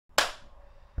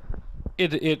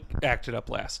It acted up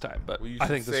last time, but Well, you I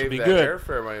should think this will save be that good.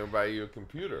 airfare money and buy you a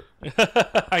computer.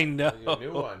 I know. A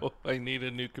new one. I need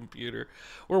a new computer.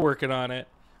 We're working on it.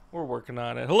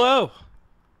 Hello,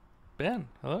 Ben.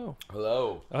 Hello.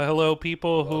 Hello. Hello,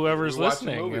 people. Whoever's We're watching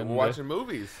listening. We're watching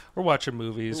movies. We're watching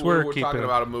movies. We're keeping talking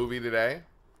about a movie today.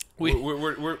 We're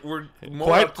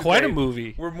more quite a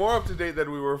movie. We're more up to date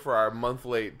than we were for our month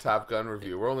late Top Gun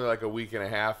review. We're only like a week and a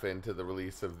half into the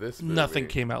release of this movie. Nothing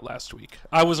came out last week.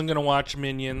 I wasn't gonna watch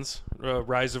Minions,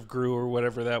 Rise of Gru, or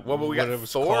whatever that. Well, but we got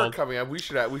Thor called. coming up. We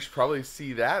should probably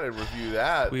see that and review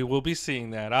that. We will be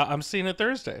seeing that. I'm seeing it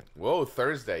Thursday. Whoa,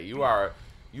 Thursday! You are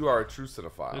a true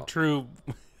cinephile. A true.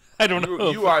 I don't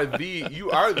know. You are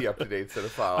the Up-to-Date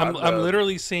Cinephile. I'm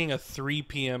literally seeing a 3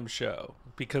 p.m. show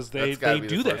because they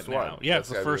do that now. Yeah, it's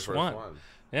the first one.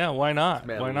 Yeah, why not?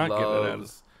 Why not get it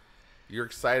out? You're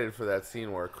excited for that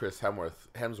scene where Chris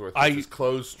Hemsworth has his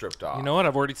clothes stripped off. You know what?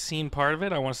 I've already seen part of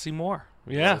it. I want to see more.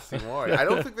 Yeah. See more. I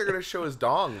don't think they're going to show his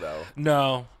dong though.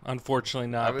 No, unfortunately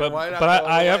not. I mean, why not but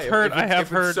I have heard.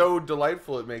 If it's so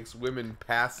delightful, it makes women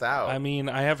pass out. I mean,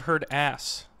 I have heard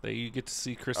ass that you get to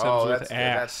see Chris Hemsworth ass.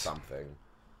 That's something.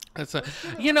 That's a,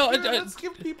 let's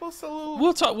give people some.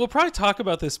 We'll probably talk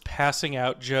about this passing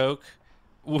out joke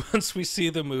once we see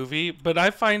the movie, but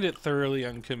I find it thoroughly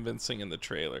unconvincing in the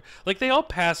trailer. Like they all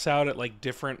pass out at like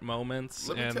different moments,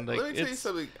 let me tell you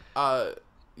something.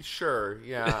 Sure,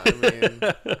 yeah.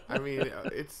 I mean,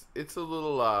 it's a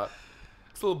little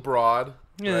broad.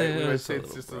 Yeah, right? yeah, We would say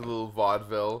it's just broad. A little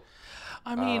vaudeville.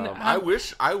 I mean, I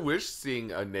wish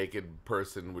seeing a naked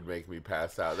person would make me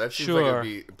pass out. That seems like it'd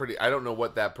be pretty. I don't know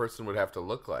what that person would have to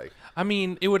look like. I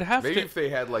mean, it would have maybe if they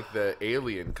had like the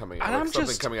alien coming out, like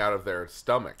something coming out of their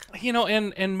stomach.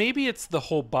 And maybe it's the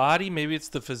whole body, maybe it's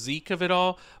the physique of it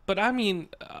all. But I mean,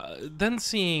 then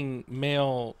seeing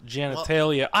male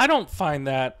genitalia, I don't find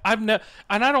that. and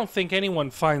I don't think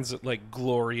anyone finds it like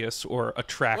glorious or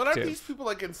attractive. Well, aren't these people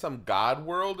like in some god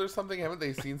world or something? Haven't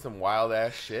they seen some wild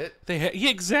ass shit? Yeah,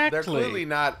 exactly. They're clearly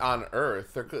not on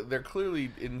Earth. They're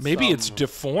clearly in. Maybe it's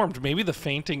deformed. Maybe the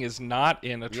fainting is not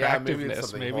in attractiveness. Yeah, maybe it's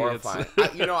something horrifying.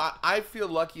 I feel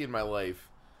lucky in my life.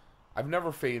 I've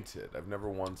never fainted. I've never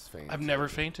once fainted. I've never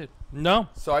fainted. No.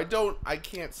 So I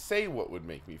can't say what would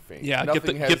make me faint. Yeah,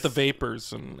 get the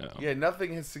vapors and. Yeah,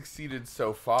 nothing has succeeded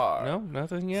so far. No,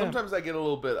 nothing yet. Sometimes I get a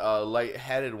little bit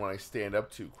lightheaded when I stand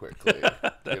up too quickly.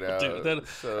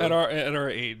 At our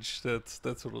age, that's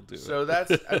what it'll do. So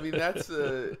that's a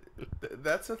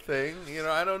thing.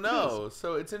 I don't know.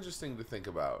 So it's interesting to think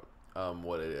about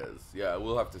what it is. Yeah,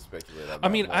 we'll have to speculate on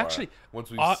that more actually, once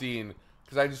we've seen.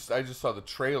 Because I just saw the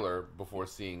trailer before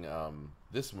seeing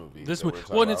this movie.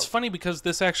 Well, and it's funny because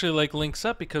this actually like links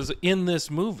up because in this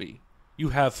movie you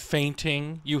have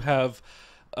fainting, you have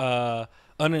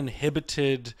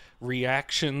uninhibited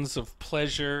reactions of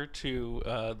pleasure to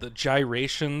the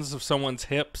gyrations of someone's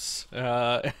hips,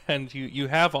 and you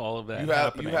have all of that.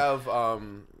 You have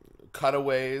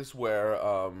cutaways where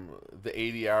the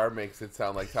ADR makes it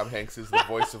sound like Tom Hanks is the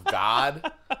voice of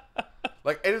God.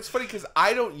 And it's funny because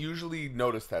I don't usually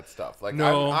notice that stuff.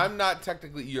 No. I'm not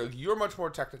technically. You're much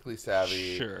more technically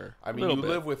savvy. Sure. I mean, you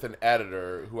live with an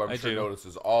editor who I'm sure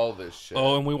notices all this shit.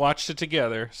 Oh, and we watched it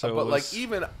together. So, but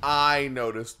even I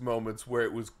noticed moments where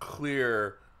it was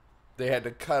clear they had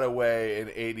to cut away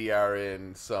and ADR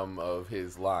in some of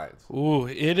his lines. Ooh,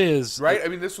 it is right. I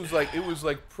mean, this was it was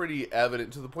pretty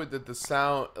evident to the point that the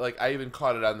sound. I even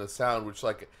caught it on the sound, which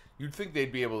you'd think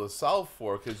they'd be able to solve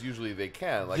for because usually they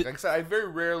can. Like I said, I very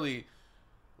rarely.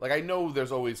 I know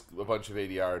there's always a bunch of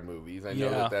ADR in movies. I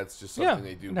know that's just something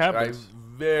they do. But I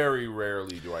very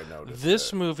rarely do I notice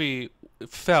this movie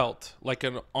felt like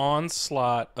an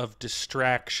onslaught of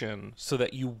distraction so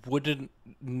that you wouldn't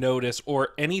notice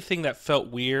or anything that felt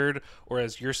weird or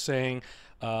as you're saying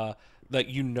that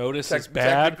you notice is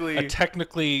bad, a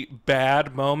technically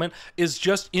bad moment, is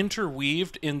just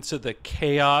interweaved into the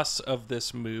chaos of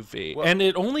this movie. Well, and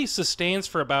it only sustains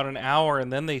for about an hour, and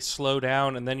then they slow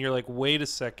down, and then you're like, wait a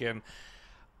second,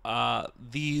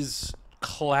 these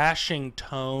clashing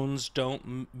tones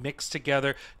don't mix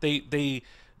together. They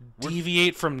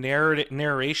deviate from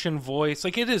narration voice.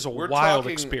 It is a wild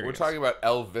experience. We're talking about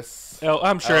Elvis.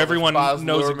 I'm sure everyone Baz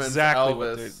knows Luhrmann's exactly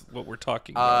what we're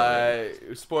talking about.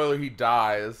 Spoiler, he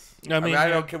dies. I mean, I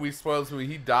don't know, can we spoil this movie?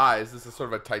 He dies. This is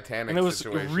sort of a Titanic and it was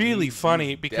situation. Really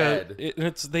funny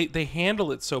because they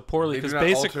handle it so poorly because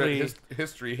basically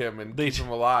history him and keep him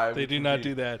alive. They do not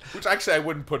do that. Which actually I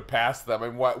wouldn't put past them. I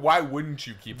mean, why wouldn't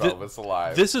you keep Elvis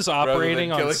alive? This is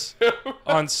operating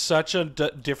on such a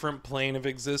different plane of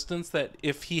existence existence that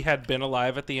if he had been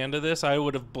alive at the end of this, I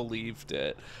would have believed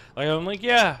it. Like, I'm like,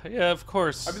 yeah, of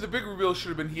course. I mean, the big reveal should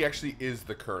have been he actually is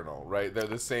the Colonel, right? They're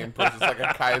the same person. It's like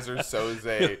a Kaiser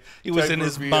Soze. He was in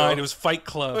his reveal. mind. It was Fight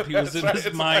Club. He was in right,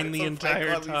 his mind the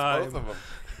entire time. He's both of them.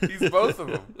 He's both of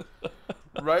them.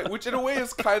 Right? Which, in a way,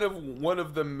 is kind of one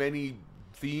of the many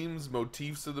themes,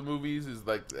 motifs of the movies. Is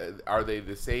like, are they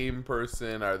the same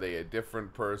person? Are they a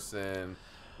different person?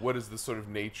 What is the sort of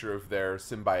nature of their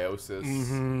symbiosis?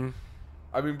 Mm-hmm.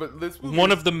 I mean, but this movie...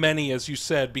 One of the many, as you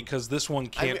said, because this one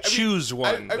can't choose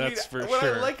one. That's for what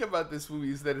sure. What I like about this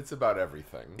movie is that it's about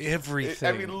everything. Everything.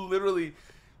 I mean, literally,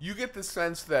 you get the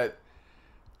sense that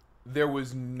there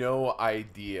was no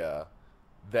idea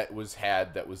that was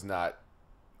not...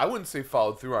 I wouldn't say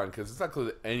followed through on, because it's not clear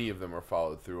that any of them are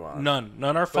followed through on. None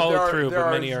are followed through,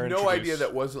 but many are introduced. There is no idea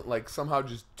that wasn't, like, somehow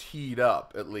just teed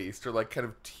up, at least, or, like, kind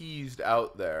of teased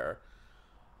out there.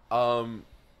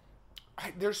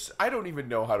 I don't even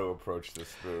know how to approach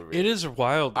this movie. It is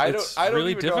wild. It's I don't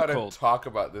really even difficult. know how to talk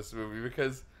about this movie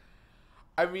because,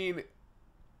 I mean,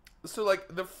 so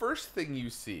like the first thing you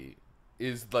see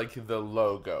is like the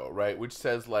logo, right, which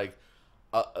says like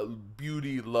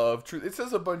beauty, love, truth. It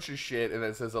says a bunch of shit, and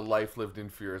it says a life lived in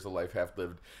fear is a life half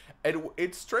lived. And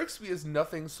it strikes me as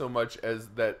nothing so much as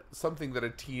that something that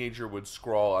a teenager would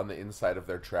scrawl on the inside of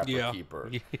their Trapper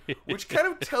Keeper, which kind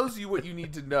of tells you what you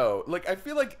need to know. Like I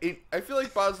feel like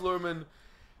Baz Luhrmann,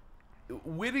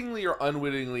 wittingly or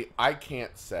unwittingly, I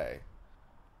can't say,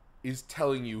 is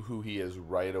telling you who he is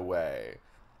right away.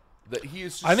 That he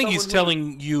is. Just I think he's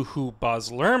telling you who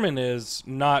Baz Luhrmann is,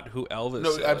 not who Elvis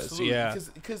is. No, absolutely. Yeah,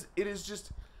 because it is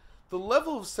just. The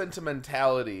level of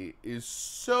sentimentality is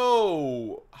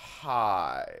so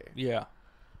high. Yeah.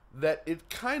 That it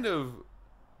kind of,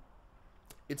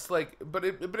 it's like, but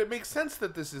it makes sense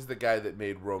that this is the guy that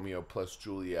made Romeo plus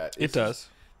Juliet. It does.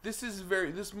 This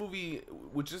movie,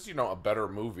 which is, a better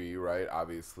movie, right?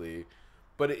 Obviously,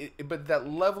 but that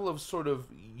level of sort of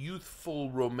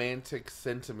youthful romantic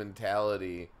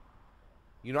sentimentality.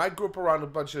 I grew up around a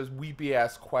bunch of weepy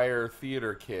ass choir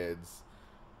theater kids.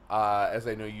 As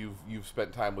I know you've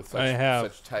spent time with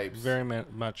such types very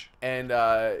much, and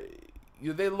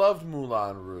they loved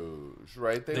Moulin Rouge,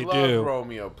 right? They loved do.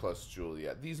 Romeo plus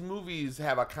Juliet. These movies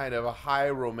have a kind of a high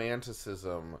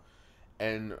romanticism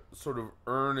and sort of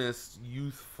earnest,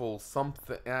 youthful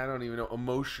something. I don't even know,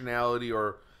 emotionality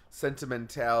or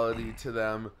sentimentality to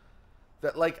them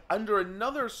that, like, under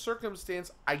another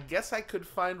circumstance, I guess I could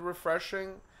find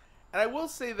refreshing. And I will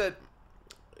say that.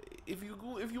 If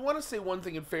you want to say one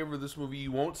thing in favor of this movie,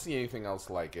 you won't see anything else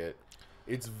like it.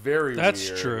 It's very weird.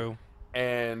 That's true.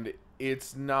 And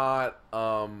it's not...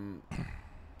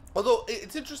 although,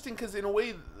 it's interesting because in a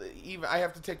way, even I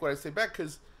have to take what I say back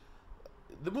because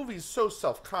the movie is so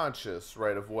self-conscious,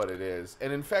 right, of what it is.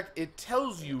 And in fact, it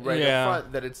tells you right up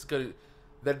front that it's going to...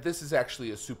 that this is actually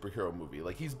a superhero movie.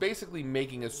 Like, he's basically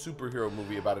making a superhero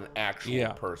movie about an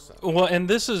actual person. Well, and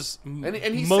this is and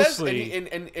he mostly... says,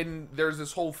 and there's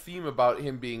this whole theme about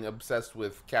him being obsessed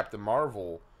with Captain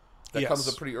Marvel that comes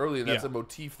up pretty early, and that's a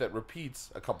motif that repeats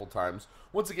a couple times.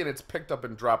 Once again, it's picked up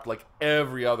and dropped like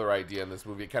every other idea in this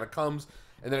movie. It kind of comes,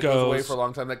 and then it goes away for a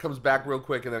long time, then it comes back real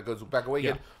quick, and then it goes back away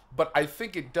again. But I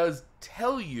think it does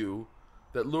tell you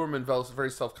that Luhrmann very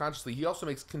self-consciously, he also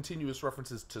makes continuous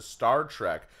references to Star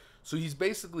Trek. So he's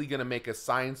basically going to make a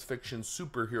science fiction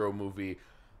superhero movie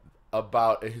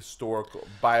about a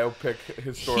biopic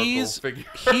historical figure.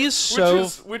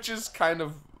 He's which is kind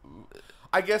of,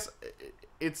 I guess,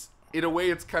 it's in a way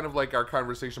it's kind of like our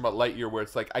conversation about Lightyear, where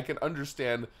it's like I can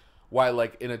understand why,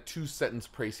 like, in a 2-sentence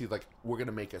précis, like, we're going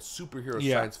to make a superhero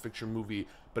science fiction movie,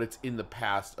 but it's in the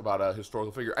past about a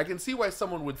historical figure. I can see why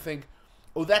someone would think,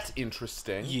 oh, that's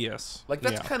interesting. Yes. Like,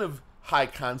 that's kind of high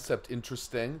concept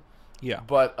interesting. Yeah.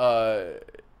 But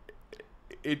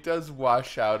it does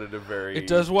wash out at a very... It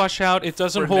does wash out. It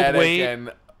doesn't hold weight.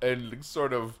 And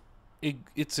sort of...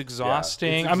 It's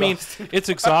exhausting. I mean, it's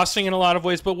exhausting in a lot of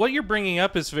ways. But what you're bringing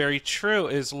up is very true.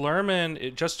 Is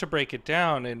Luhrmann, just to break it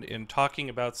down, in talking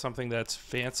about something that's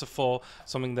fanciful,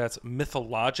 something that's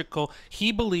mythological,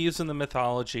 he believes in the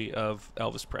mythology of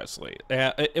Elvis Presley.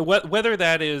 Whether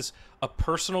that is a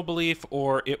personal belief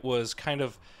or it was kind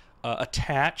of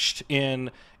attached in,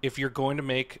 if you're going to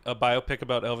make a biopic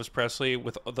about Elvis Presley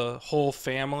with the whole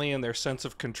family and their sense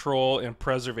of control and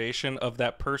preservation of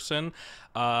that person,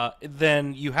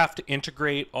 then you have to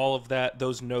integrate all of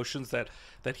those notions that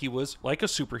he was like a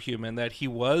superhuman, that he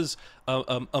was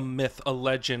a myth, a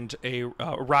legend, a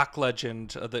rock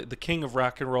legend, the king of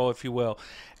rock and roll, if you will.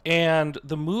 And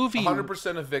the movie...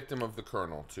 100% a victim of the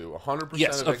Colonel, too. 100%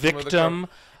 yes, a victim of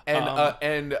the Colonel.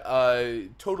 And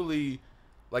And totally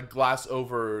like gloss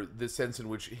over the sense in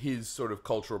which his sort of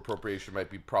cultural appropriation might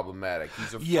be problematic.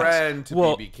 He's a Yes. friend to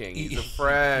Well, B.B. King. He's a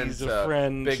friend he's a to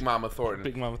friend- Big Mama Thornton.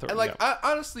 Big Mama Thornton, And like, yeah.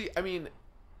 honestly, I mean,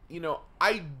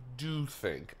 I do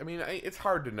think. I mean, it's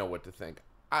hard to know what to think.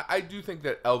 I do think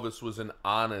that Elvis was an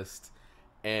honest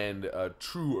and a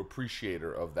true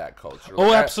appreciator of that culture.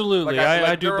 Oh, absolutely.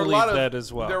 I do there are a believe lot of- that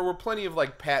as well. There were plenty of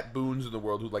like Pat Boones in the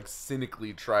world who like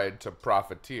cynically tried to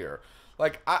profiteer.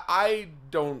 Like I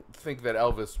don't think that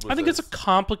Elvis was. I think it's a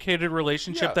complicated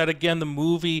relationship Yeah. that, again, the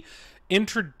movie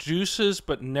introduces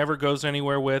but never goes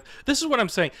anywhere with. This is what I'm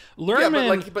saying.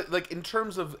 Luhrmann, but like in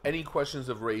terms of any questions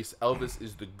of race, Elvis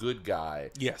is the good guy.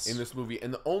 Yes. In this movie,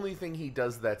 and the only thing he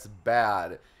does that's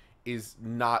bad is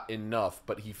not enough,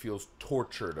 but he feels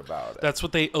tortured about it. that's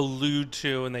what they allude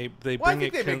to, and they Well, I bring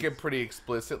think it. they make it pretty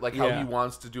explicit, like how Yeah. he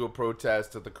wants to do a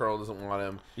protest that the colonel doesn't want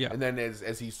him. Yeah. And then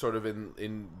as he's sort of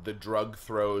in the drug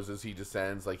throes as he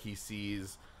descends, like he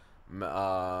sees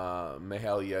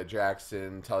Mahalia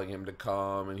Jackson telling him to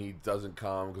come, and he doesn't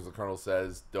come because the colonel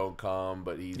says don't come,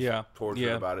 but he's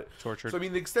tortured about it. Tortured. So I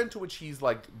mean, the extent to which he's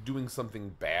like doing something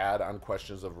bad on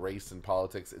questions of race and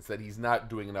politics, it's that he's not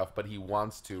doing enough, but he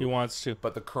wants to. He wants to.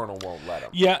 But the colonel won't let him.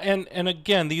 Yeah, and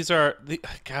again, these are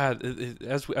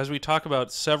as we talk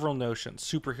about several notions: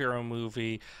 superhero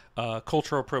movie,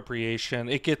 cultural appropriation.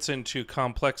 It gets into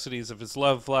complexities of his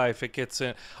love life. It gets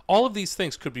in all of these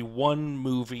things could be one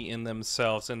movie in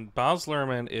themselves. And Baz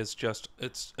Luhrmann is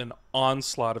it's an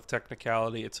onslaught of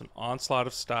technicality. It's an onslaught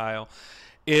of style.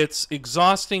 It's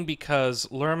exhausting because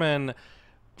Luhrmann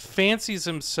fancies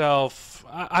himself.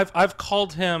 I've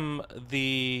called him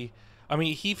the. I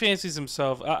mean, he fancies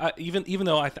himself. Even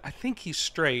though I think he's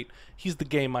straight, he's the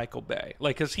gay Michael Bay.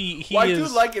 Like, cause he Well, is. I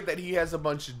do like it that he has a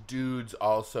bunch of dudes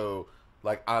also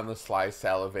like on the sly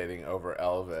salivating over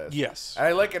Elvis. Yes. And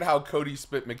I like it how Cody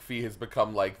Spit McPhee has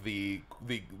become like the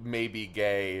maybe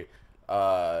gay,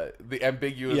 the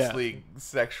ambiguously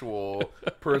sexual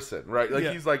person, right? Like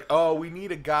Yeah. he's like, oh, we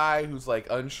need a guy who's like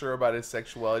unsure about his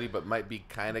sexuality but might be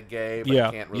kind of gay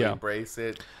but can't really embrace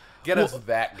it. Get us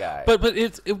that guy. But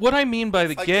what I mean by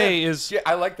the Like, gay yeah, is yeah,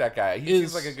 I like that guy. He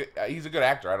seems like he's a good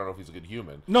actor. I don't know if he's a good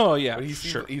human. no, yeah, But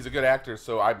sure. he's a good actor,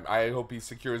 so I hope he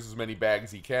secures as many bags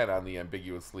he can on the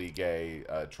ambiguously gay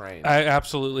train.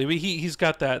 Absolutely. But he's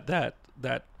got that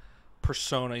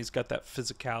persona. He's got that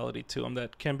physicality to him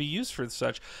that can be used for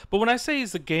such. But when I say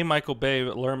he's the gay Michael Bay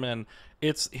Luhrmann,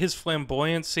 it's his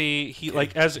flamboyancy. He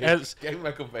like as Gay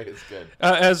Michael Bay is good.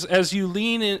 as you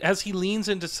lean in, as he leans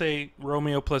into, say,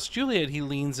 Romeo plus Juliet, he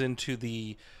leans into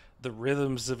the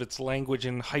rhythms of its language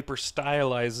and hyper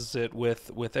stylizes it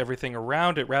with everything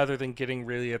around it rather than getting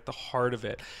really at the heart of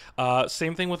it.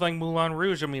 Same thing with like Moulin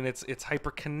Rouge. I mean, it's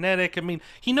hyperkinetic. I mean,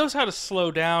 he knows how to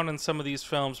slow down in some of these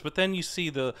films, but then you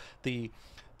see the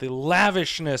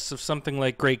lavishness of something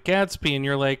like Great Gatsby, and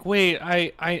you're like, wait,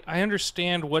 I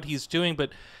understand what he's doing, but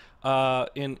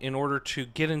in order to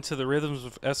get into the rhythms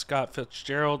of S. Scott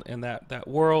Fitzgerald and that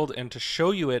world and to show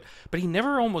you it, but he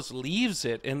never almost leaves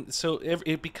it, and so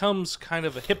it becomes kind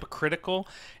of a hypocritical.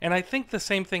 And I think the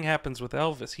same thing happens with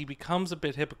Elvis. He becomes a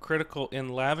bit hypocritical in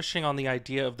lavishing on the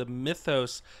idea of the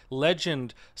mythos,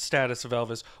 legend status of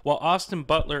Elvis, while Austin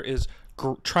Butler is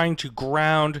trying to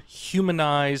ground,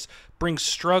 humanize, bring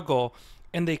struggle,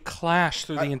 and they clash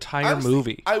through the entire Honestly,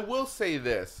 movie. I will say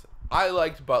this. I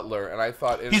liked Butler, and I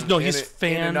thought in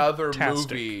another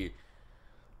fantastic. movie,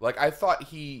 like I thought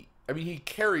he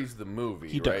carries the movie.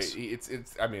 He right? does. It's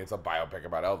a biopic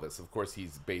about Elvis. Of course,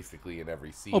 he's basically in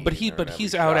every scene. Oh, but or in every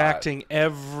he's shot. out acting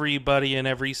everybody in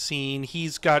every scene.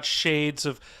 He's got shades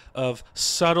of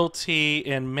subtlety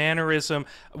and mannerism.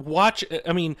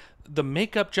 I mean, the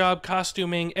makeup job,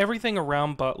 costuming, everything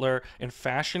around Butler and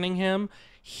fashioning him.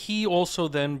 He also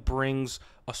then brings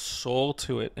a soul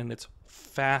to it, and it's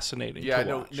fascinating. Yeah,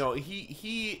 to watch. no,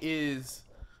 he is.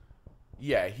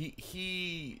 Yeah,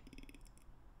 he.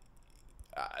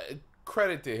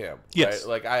 Credit to him. Yes.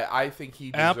 Right? Like I think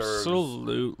he deserves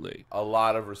Absolutely. a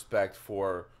lot of respect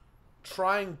for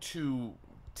trying to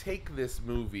take this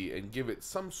movie and give it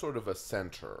some sort of a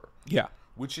center. Yeah.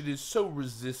 Which it is so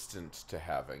resistant to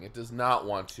having. It does not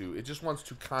want to. It just wants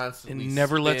to constantly. It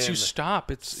never lets you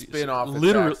stop. It's spin off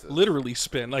its literally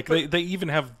spin. Like they even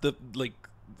have the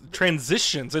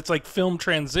transitions. It's like film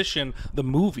transition. The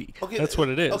movie. Okay, that's what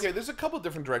it is. Okay, there's a couple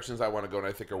different directions I want to go, and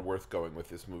I think are worth going with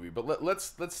this movie. But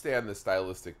let's stay on the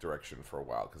stylistic direction for a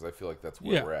while because I feel like that's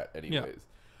where we're at, anyways.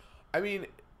 Yeah. I mean,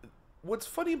 what's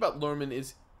funny about Luhrmann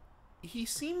is he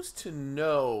seems to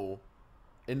know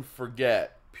and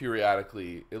forget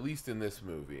periodically, at least in this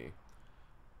movie,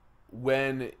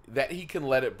 when that he can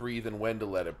let it breathe and when to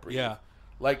let it breathe. Yeah.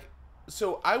 Like,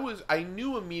 So I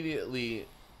knew immediately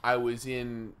I was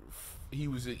in. He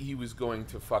was going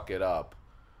to fuck it up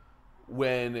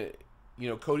when,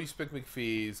 Cody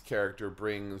Spick-McPhee's character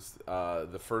brings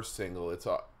the first single.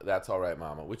 That's All Right,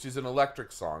 Mama, which is an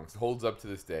electric song. It holds up to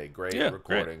this day. Great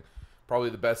recording. Great. Probably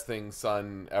the best thing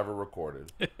Sun ever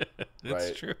recorded. That's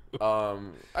right? true.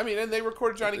 And they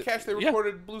recorded Johnny Cash. They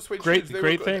recorded Blue Suede Shoes.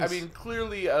 Great things. I mean,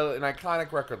 clearly an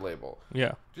iconic record label.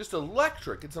 Yeah. Just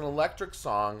electric. It's an electric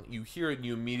song. You hear it and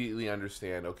you immediately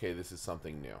understand, okay, this is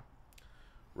something new.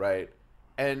 Right?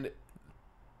 And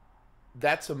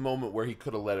that's a moment where he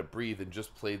could have let it breathe and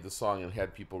just played the song and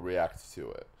had people react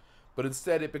to it. But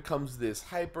instead, it becomes this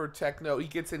hyper techno. He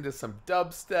gets into some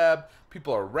dubstep.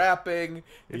 People are rapping.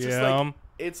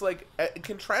 It's like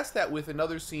contrast that with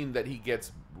another scene that he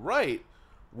gets right,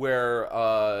 where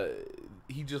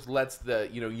he just lets the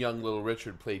young Little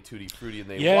Richard play Tutti Frutti and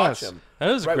they watch him.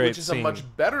 That was a great which is scene. A much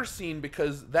better scene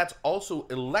because that's also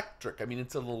electric. I mean,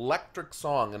 it's an electric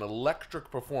song, an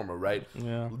electric performer, right?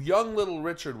 Yeah. Young Little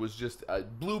Richard was just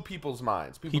blew people's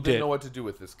minds. People didn't know what to do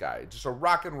with this guy. Just a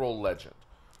rock and roll legend.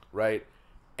 Right,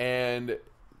 and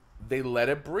they let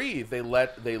it breathe. They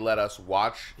let us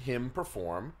watch him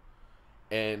perform,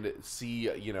 and see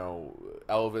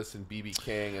Elvis and BB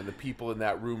King and the people in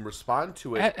that room respond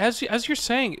to it. As you're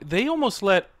saying, they almost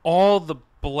let all the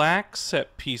black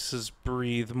set pieces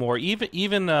breathe more.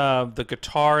 Even the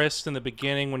guitarist in the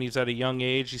beginning when he's at a young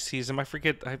age, he sees him.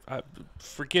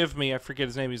 Forgive me, I forget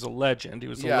his name. He's a legend. He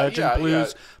was a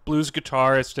legend blues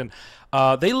guitarist, and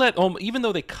they let even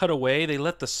though they cut away, they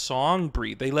let the song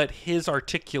breathe. They let his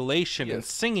articulation and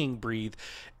singing breathe,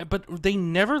 but they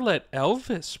never let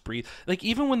Elvis breathe. Like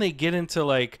even when they get into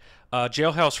like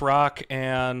Jailhouse Rock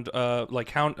and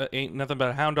Ain't Nothing But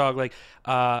a Hound Dog,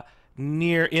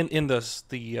 near in the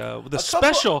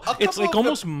special, it's like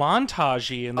almost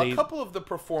montagey, and a couple of the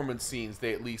performance scenes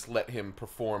they at least let him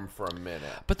perform for a minute.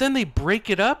 But then they break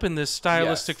it up in this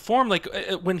stylistic form, like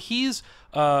when he's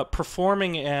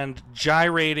performing and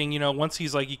gyrating. Once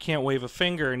he's like, you can't wave a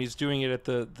finger, and he's doing it at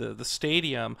the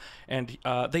stadium, and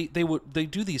they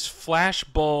do these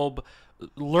flashbulb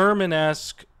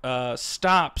Luhrmann-esque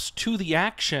stops to the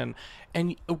action.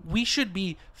 And we should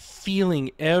be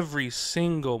feeling every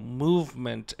single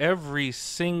movement, every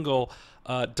single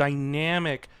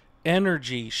dynamic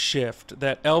energy shift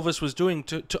that Elvis was doing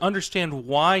to understand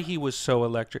why he was so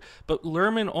electric. But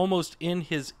Luhrmann, almost in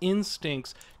his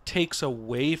instincts, takes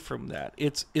away from that.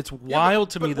 It's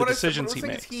wild to me, the decisions he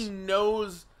makes. He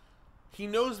knows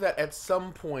that at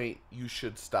some point you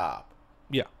should stop.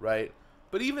 Yeah. Right?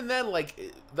 But even then,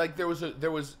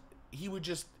 he would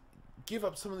just give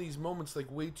up some of these moments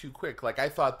way too quick. I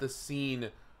thought the scene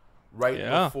right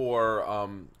before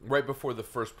the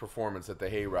first performance at the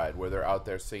Hayride, where they're out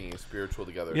there singing spiritual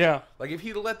together. Yeah. If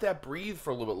he'd let that breathe for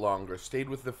a little bit longer, stayed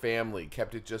with the family,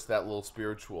 kept it just that little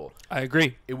spiritual. I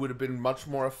agree. It would have been much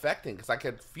more affecting because I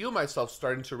could feel myself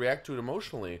starting to react to it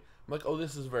emotionally. I'm like, oh,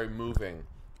 this is very moving.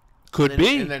 Could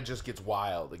be. And then it just gets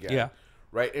wild again. Yeah.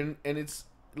 Right? And it's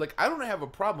I don't have a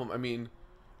problem. I mean,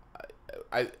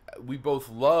 we both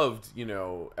loved,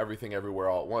 Everything Everywhere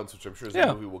All at Once, which I'm sure is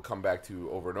a movie we'll come back to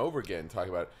over and over again and talk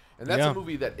about. And that's a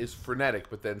movie that is frenetic,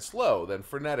 but then slow, then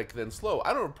frenetic, then slow.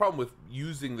 I don't have a problem with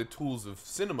using the tools of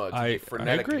cinema to be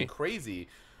frenetic and crazy,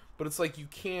 but it's you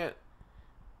can't.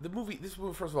 This movie,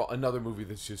 first of all, another movie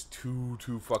that's just too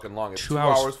fucking long. It's 2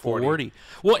 hours 40.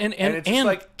 Well, and it's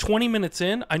just 20 minutes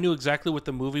in, I knew exactly what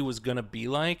the movie was gonna be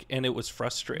like, and it was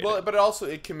frustrating. Well, but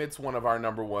it commits one of our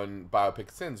number one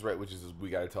biopic sins, right? Which is we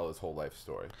got to tell his whole life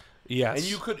story.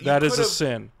 Yes, and that is a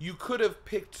sin. You could have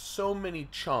picked so many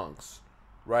chunks,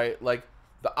 right?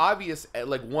 The obvious,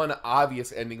 one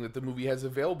obvious ending that the movie has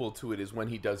available to it is when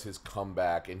he does his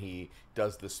comeback and he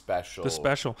does the special.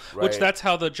 Right? Which that's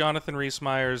how the Jonathan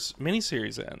Rhys-Meyers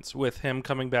miniseries ends, with him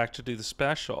coming back to do the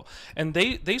special. And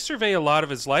they survey a lot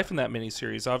of his life in that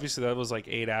miniseries. Obviously, that was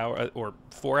 8 hours or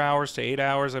 4 hours to 8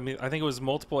 hours. I mean, I think it was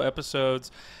multiple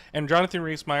episodes. And Jonathan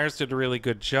Rhys-Meyers did a really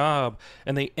good job.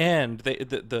 And the end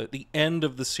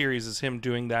of the series is him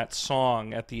doing that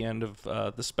song at the end of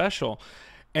the special.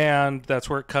 And that's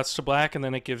where it cuts to black, and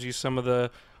then it gives you some of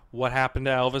the what happened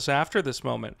to Elvis after this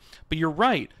moment. But you're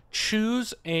right.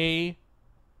 Choose a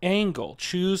angle.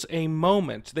 Choose a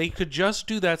moment. They could just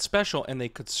do that special, and they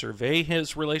could survey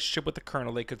his relationship with the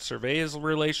Colonel. They could survey his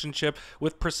relationship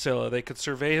with Priscilla. They could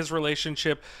survey his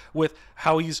relationship with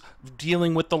how he's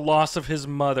dealing with the loss of his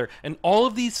mother. And all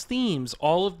of these themes,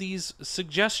 all of these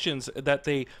suggestions that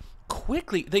they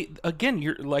quickly,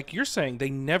 you're saying, they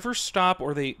never stop,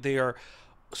 or they are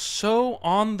so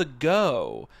on the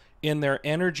go in their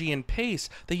energy and pace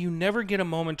that you never get a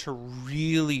moment to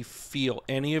really feel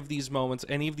any of these moments,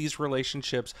 any of these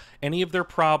relationships, any of their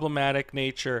problematic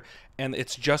nature, and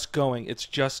it's just going.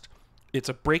 It's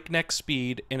a breakneck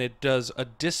speed, and it does a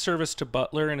disservice to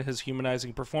Butler and his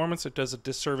humanizing performance. It does a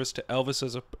disservice to Elvis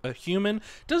as a human.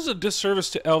 It does a disservice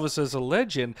to Elvis as a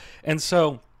legend. And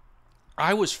so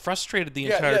I was frustrated the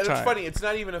entire time. It's funny. It's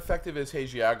not even effective as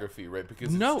hagiography, right?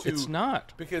 Because it's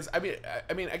not. Because I mean,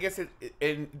 I guess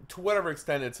and to whatever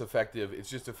extent it's effective, it's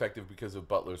just effective because of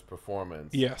Butler's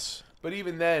performance. Yes. But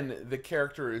even then, the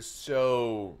character is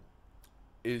so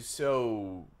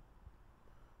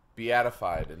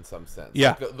beatified in some sense.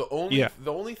 Yeah. Like the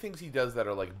only things he does that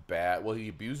are like bad. Well, he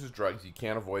abuses drugs. You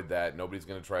can't avoid that. Nobody's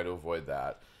going to try to avoid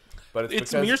that. But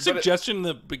it's mere suggestion in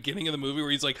the beginning of the movie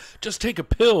where he's like, "Just take a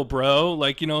pill, bro."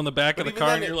 Like, in the back of the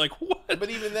car, and you're like, "What?" But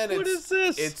even then, what is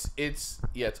this? It's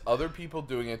other people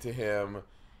doing it to him.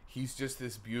 He's just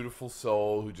this beautiful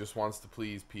soul who just wants to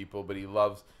please people, but he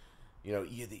loves.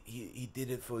 He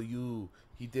did it for you.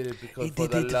 He did it because for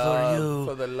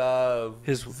the love.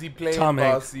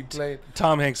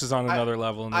 Tom Hanks is on another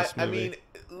level in this movie.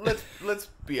 I mean, let's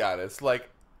be honest. Like,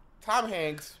 Tom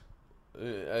Hanks,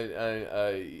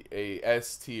 a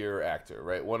S tier actor,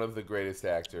 right? One of the greatest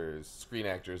screen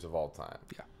actors of all time.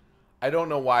 Yeah. I don't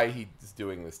know why he's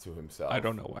doing this to himself. I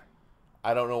don't know why.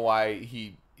 I don't know why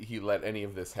he let any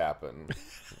of this happen.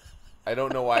 I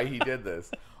don't know why he did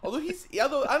this. Although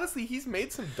honestly, he's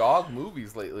made some dog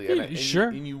movies lately, and sure.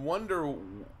 And you wonder.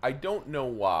 I don't know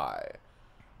why.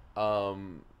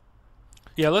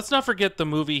 Yeah, let's not forget the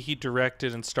movie he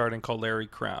directed and starred in called Larry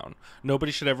Crown.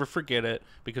 Nobody should ever forget it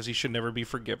because he should never be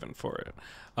forgiven for it.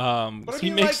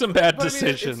 He makes some bad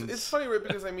decisions. It's funny, right?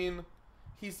 Because I mean,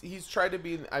 he's tried to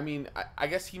be. I mean, I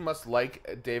guess he must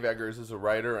like Dave Eggers as a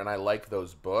writer, and I like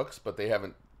those books, but they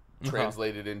haven't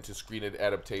translated into screen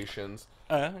adaptations.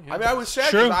 Yeah. I mean, I was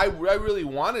sad because I really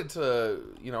wanted to,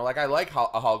 I like A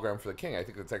Hologram for the King. I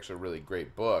think that's actually a really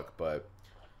great book, but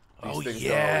these things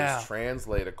don't always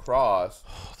translate across.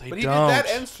 But he did that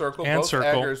and Circle, both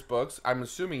Eggers books. I'm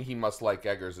assuming he must like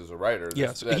Eggers as a writer.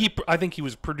 Yes, I think he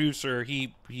was producer.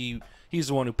 He's the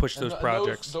one who pushed those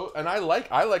projects. And I like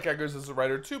Eggers as a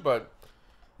writer too, but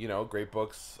great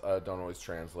books don't always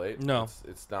translate. No,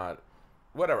 it's not.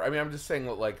 Whatever. I mean, I'm just saying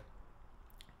that, like,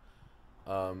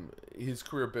 his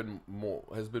career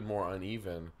has been more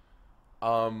uneven.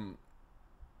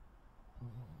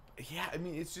 Yeah, I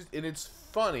mean, it's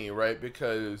funny, right?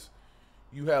 Because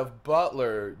you have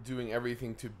Butler doing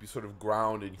everything to be sort of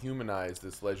ground and humanize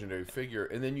this legendary figure,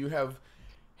 and then you have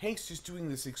Hanks just doing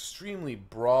this extremely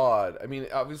broad. I mean,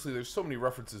 obviously, there's so many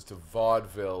references to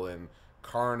vaudeville and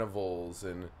carnivals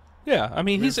and. Yeah, I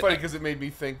mean, it's funny because it made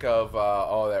me think of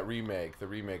the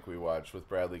remake we watched with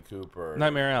Bradley Cooper,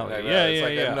 Nightmare Alley.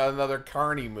 Another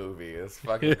Carney movie. It's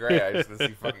fucking great. I used to see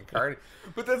fucking Carney,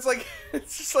 but that's like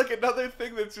it's just like another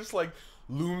thing that's just like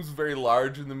looms very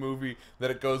large in the movie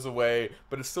that it goes away,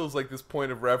 but it still is like this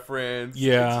point of reference.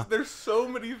 Yeah, there's so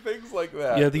many things like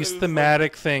that. Yeah, these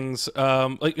thematic things.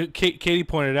 Like Katie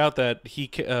pointed out that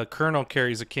Colonel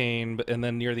carries a cane, and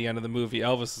then near the end of the movie,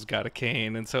 Elvis has got a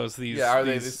cane, and so it's these. Yeah, are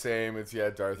they the same? It's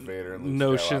Darth Vader and Luke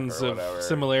notions of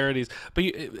similarities, but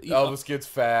Elvis gets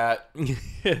fat.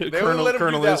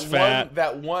 Colonel is fat.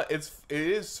 It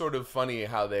is sort of funny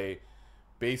how they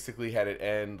basically had it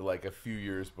end like a few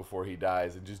years before he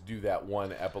dies and just do that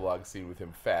one epilogue scene with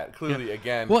him fat. Clearly,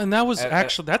 again. Well, and that was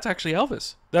that's actually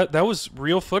Elvis. That was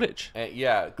real footage.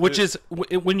 Which is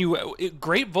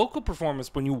great vocal performance.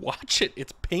 When you watch it,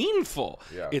 it's painful.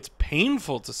 Yeah. It's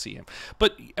painful to see him.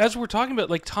 But as we're talking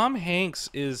about, like, Tom Hanks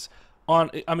is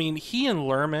on. I mean, he and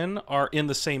Luhrmann are in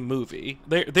the same movie.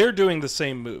 They're doing the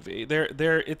same movie.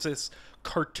 It's this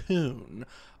cartoon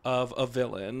of a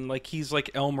villain. Like, he's like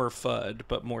Elmer Fudd,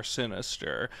 but more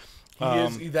sinister.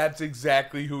 That's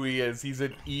exactly who he is. He's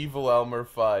an evil Elmer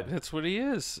Fudd. That's what he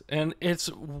is, and it's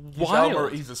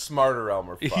wild. He's a smarter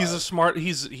Elmer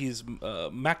Fudd. He's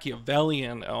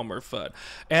Machiavellian Elmer Fudd,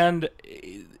 and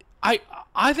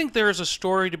I think there is a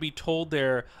story to be told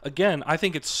there. Again, I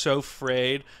think it's so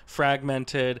frayed,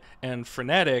 fragmented, and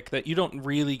frenetic that you don't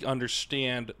really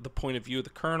understand the point of view of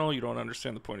the Colonel. You don't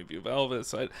understand the point of view of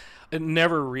Elvis. It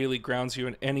never really grounds you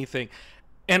in anything.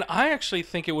 And I actually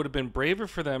think it would have been braver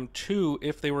for them, too,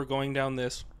 if they were going down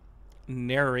this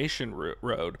narration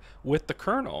road with the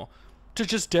Colonel, to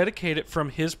just dedicate it from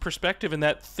his perspective, and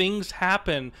that things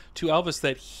happen to Elvis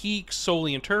that he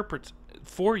solely interprets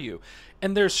for you.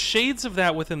 And there's shades of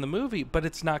that within the movie, but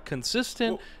it's not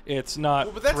consistent. It's not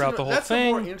throughout the whole thing. That's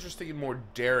a more interesting and more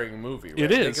daring movie, right?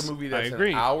 It is. Make a movie that's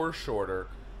an hour shorter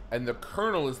and the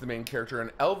Colonel is the main character,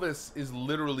 and Elvis is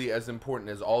literally as important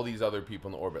as all these other people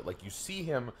in the orbit. Like, you see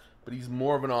him, but he's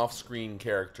more of an off-screen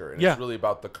character, and it's really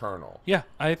about the Colonel. Yeah,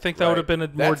 I think that would have been a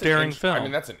more daring film. I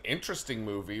mean, that's an interesting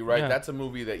movie, right? Yeah. That's a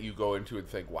movie that you go into and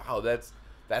think, wow,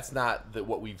 that's not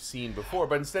what we've seen before.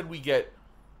 But instead, we get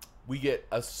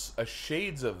a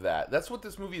shades of that. That's what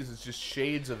this movie is. It's just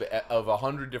shades of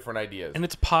 100 different ideas. And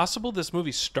it's possible this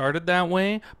movie started that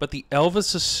way, but the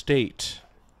Elvis estate,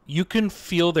 you can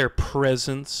feel their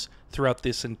presence throughout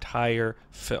this entire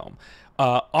film.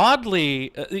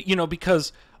 Oddly,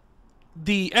 because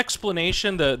the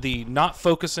explanation, the not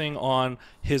focusing on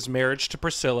his marriage to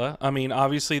Priscilla. I mean,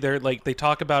 obviously they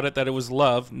talk about it that it was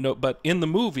love. No, but in the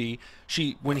movie,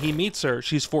 when he meets her,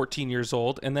 she's 14 years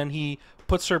old, and then he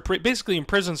puts her basically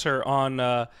imprisons her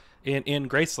on in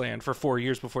Graceland for 4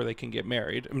 years before they can get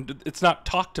married. I mean, it's not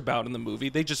talked about in the movie.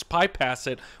 They just bypass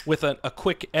it with a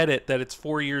quick edit that it's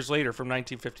 4 years later from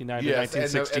 1959 to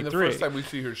 1963. And the first time we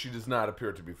see her, she does not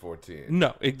appear to be 14.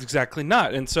 No, exactly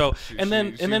not. And so, and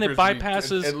then it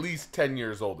bypasses at least 10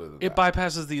 years older than that. It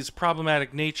bypasses these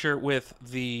problematic nature with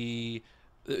the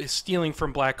stealing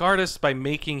from black artists by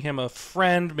making him a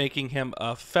friend, making him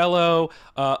a fellow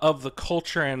of the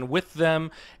culture and with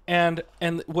them. And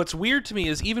what's weird to me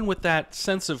is even with that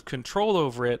sense of control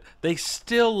over it, they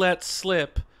still let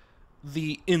slip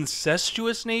the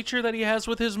incestuous nature that he has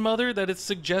with his mother that it's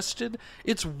suggested.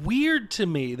 It's weird to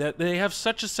me that they have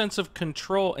such a sense of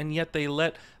control and yet they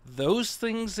let those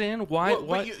things in. Why? Well,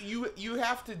 but you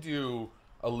have to do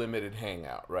a limited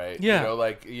hangout, right? Yeah.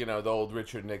 The old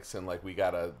Richard Nixon, like we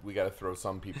gotta throw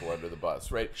some people under the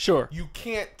bus, right? Sure. You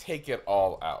can't take it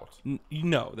all out.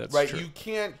 No, that's right. True. You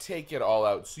can't take it all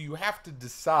out, so you have to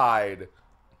decide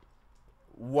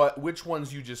which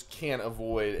ones you just can't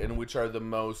avoid and which are the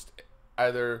most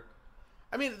either.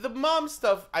 I mean, the mom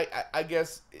stuff. I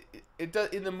guess it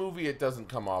does in the movie. It doesn't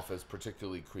come off as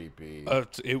particularly creepy.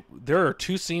 There are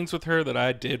two scenes with her that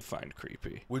I did find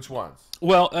creepy. Which ones?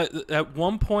 Well, at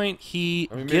one point she's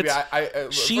at I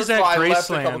Graceland. left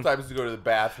a couple times to go to the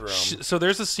bathroom. So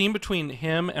there's a scene between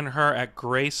him and her at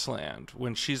Graceland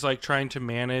when she's like trying to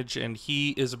manage, and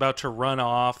he is about to run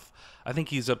off. I think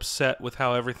he's upset with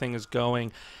how everything is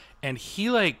going, and he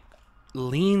like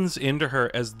leans into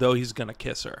her as though he's gonna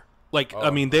kiss her. Like, I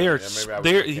mean, they're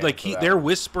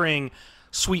whispering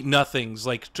sweet nothings,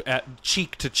 like at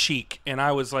cheek to cheek, and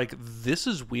I was like, "This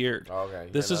is weird. Okay,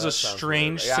 this is a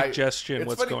strange suggestion."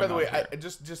 What's funny, going by the on way, here.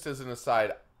 just as an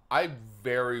aside, I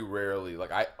very rarely,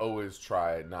 I always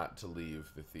try not to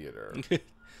leave the theater.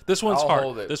 This one's I'll hard.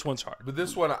 hold it. This one's hard. But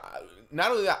this one,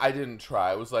 not only that, I didn't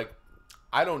try. I was like,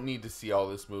 I don't need to see all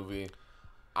this movie.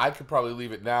 I could probably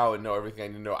leave it now and know everything I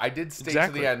need to know. I did stay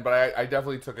to the end, but I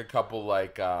definitely took a couple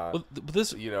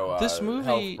this movie,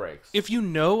 health breaks. If you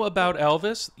know about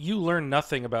Elvis, you learn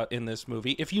nothing about in this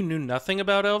movie. If you knew nothing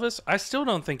about Elvis, I still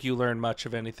don't think you learn much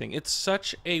of anything. It's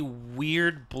such a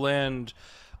weird blend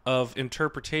of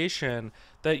interpretation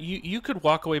that you could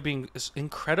walk away being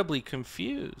incredibly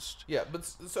confused. Yeah, but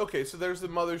it's okay. So there's the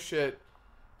mother shit,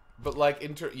 but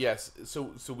yes.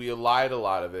 So we lied a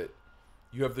lot of it.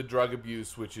 You have the drug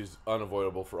abuse, which is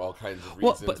unavoidable for all kinds of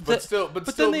reasons, but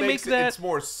still makes it's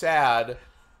more sad.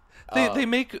 They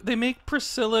make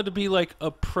Priscilla to be like a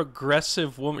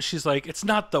progressive woman. She's like, it's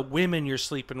not the women you're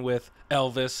sleeping with,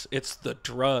 Elvis. It's the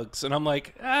drugs. And I'm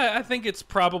like, I think it's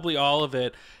probably all of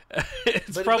it. But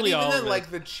even then,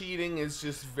 the cheating is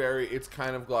just it's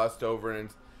kind of glossed over, and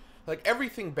it's,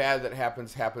 everything bad that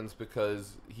happens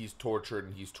because he's tortured,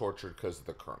 and he's tortured because of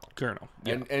the Colonel.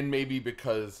 Yeah. And maybe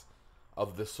because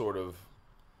of the sort of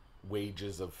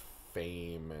wages of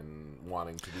fame and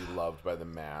wanting to be loved by the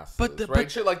masses, right?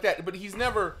 Shit like that. But he's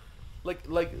never, like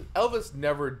Elvis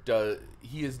never does.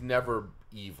 He is never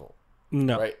evil.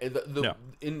 No. Right? No.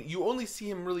 And you only see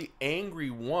him really angry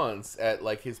once at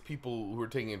his people who are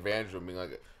taking advantage of him, being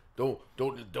like, don't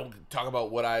talk about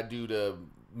what I do to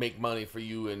make money for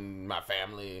you and my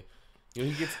family.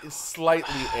 He gets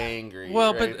slightly angry.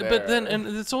 Well, right but then, and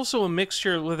it's also a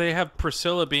mixture where they have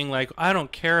Priscilla being like, I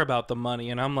don't care about the money,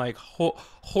 and I'm like,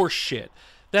 horse shit.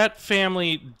 That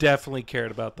family definitely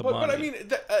cared about the money. But I mean,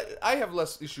 I have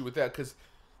less issue with that because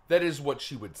that is what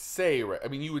she would say, right? I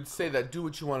mean, you would say that, do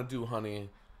what you want to do, honey.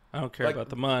 I don't care about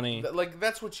the money.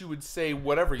 That's what you would say,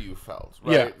 whatever you felt,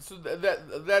 right? Yeah. So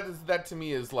that to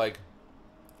me is like,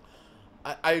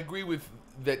 I agree with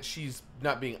that she's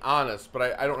not being honest,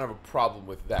 but I don't have a problem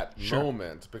with that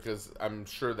moment because I'm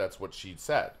sure that's what she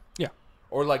said. Yeah.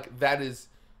 Or that is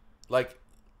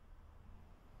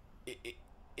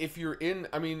if you're in,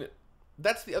 I mean,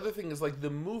 that's the other thing is the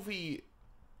movie.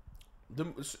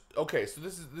 Okay, so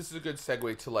this is a good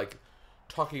segue to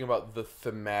talking about the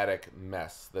thematic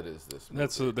mess that is this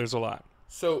movie. There's a lot.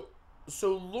 So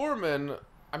Luhrmann,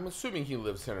 I'm assuming he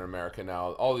lives here in America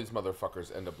now. All these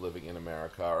motherfuckers end up living in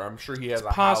America, or I'm sure he has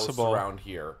a house around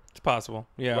here. It's possible,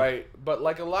 yeah. Right, but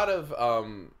like a lot of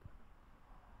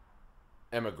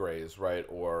emigres, right,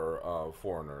 or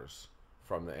foreigners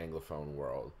from the Anglophone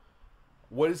world,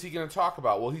 what is he going to talk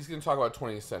about? Well, he's going to talk about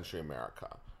 20th century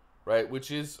America, right,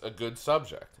 which is a good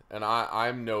subject. And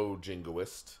I'm no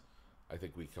jingoist. I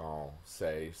think we can all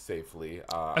say safely.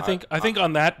 I think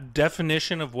on that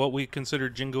definition of what we consider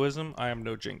jingoism, I am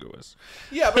no jingoist.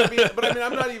 Yeah, but I mean,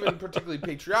 I'm not even particularly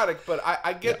patriotic. But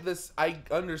I get this. I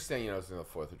understand. It's in the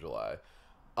 4th of July.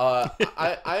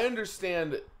 I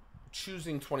understand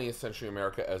choosing 20th century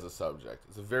America as a subject.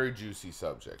 It's a very juicy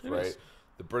subject, right? Is.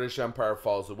 The British Empire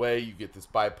falls away. You get this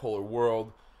bipolar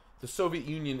world. The Soviet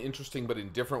Union, interesting but in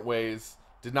different ways,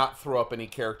 did not throw up any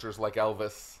characters like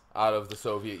Elvis out of the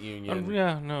Soviet Union.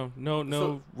 Yeah, no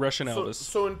Russian Elvis.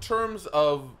 So in terms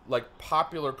of like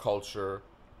popular culture,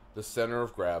 the center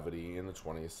of gravity in the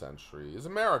 20th century is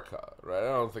America, right?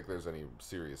 I don't think there's any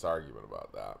serious argument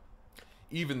about that.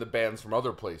 Even the bands from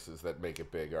other places that make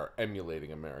it big are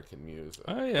emulating American music.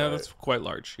 Oh yeah, right? That's quite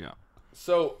large, yeah.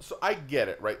 So I get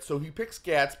it, right? So he picks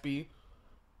Gatsby,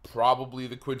 probably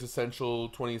the quintessential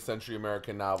 20th century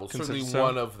American novel, certainly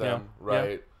one of them, yeah.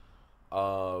 Right?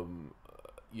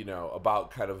 Yeah.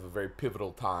 About kind of a very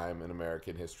pivotal time in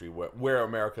American history where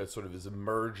America sort of is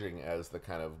emerging as the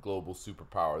kind of global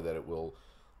superpower that it will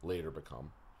later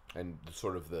become, and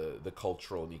sort of the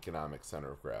cultural and economic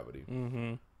center of gravity,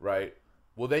 right?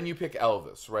 Well, then you pick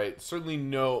Elvis, right? Certainly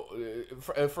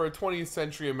for a 20th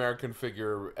century American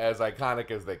figure as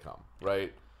iconic as they come,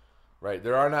 right? Right.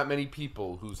 There are not many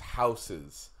people whose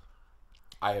houses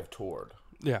I have toured.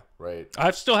 Yeah. Right.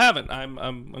 I still haven't. I'm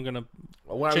gonna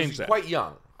when change I was that. Quite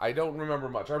young. I don't remember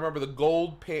much. I remember the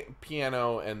gold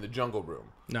piano and the jungle room.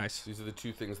 Nice. These are the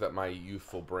two things that my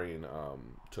youthful brain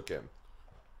took in.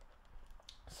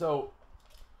 So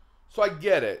I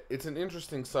get it. It's an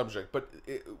interesting subject, but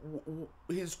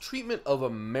his treatment of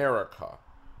America,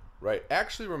 right,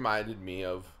 actually reminded me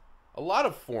of a lot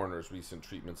of foreigners' recent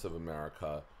treatments of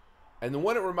America. And the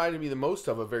one it reminded me the most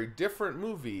of, a very different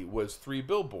movie, was Three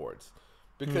Billboards.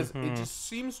 Because it just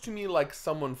seems to me like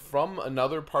someone from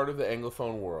another part of the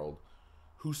Anglophone world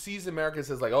who sees America and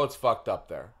says, like, oh, it's fucked up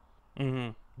there.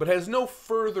 But has no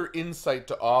further insight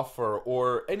to offer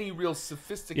or any real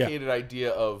sophisticated idea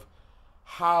of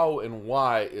how and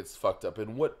why it's fucked up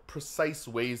and what precise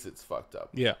ways it's fucked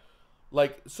up. Yeah.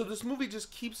 Like, so this movie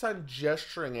just keeps on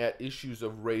gesturing at issues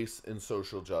of race and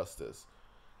social justice.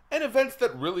 And events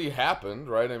that really happened,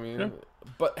 right? I mean,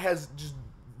 but has just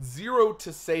zero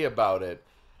to say about it,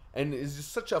 and is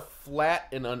just such a flat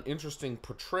and uninteresting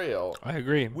portrayal. I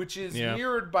agree. Which is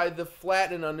mirrored by the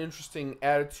flat and uninteresting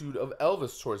attitude of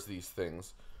Elvis towards these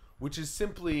things, which is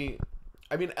simply,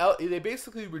 I mean, they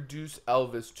basically reduce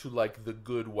Elvis to like the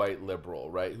good white liberal,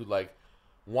 right? Who like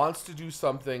wants to do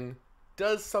something,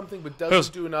 does something, but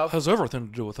doesn't do enough. Has everything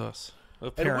to do with us.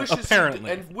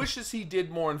 Apparently. And wishes he did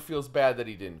more and feels bad that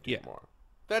he didn't do more.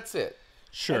 That's it.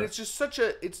 Sure. And it's just such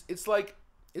a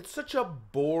it's such a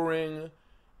boring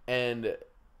and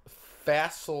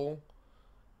facile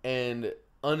and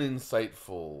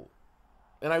uninsightful.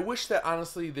 And I wish that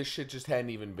honestly this shit just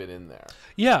hadn't even been in there.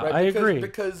 Yeah, right? I agree.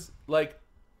 Because like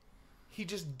he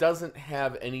just doesn't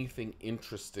have anything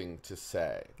interesting to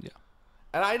say. Yeah.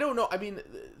 And I don't know, I mean,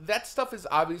 that stuff is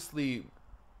obviously,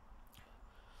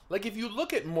 like, if you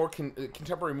look at more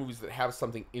contemporary movies that have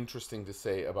something interesting to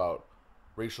say about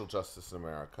racial justice in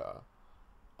America,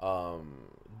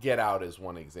 Get Out is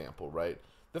one example, right?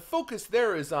 The focus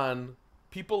there is on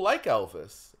people like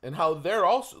Elvis and how they're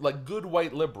also, like, good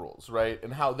white liberals, right?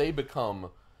 And how they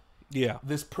become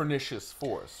this pernicious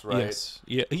force, right? Yes.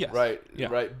 Yeah. Yes. Right. Yeah.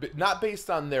 Right. But not based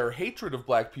on their hatred of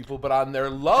black people, but on their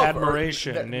love,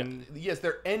 admiration, and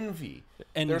their envy,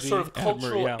 their sort of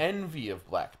cultural envy of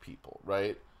black people,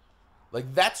 right?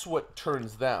 Like that's what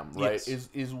turns them, right? Yes.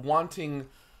 Is wanting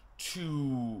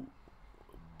to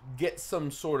get some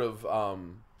sort of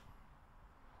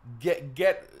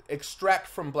extract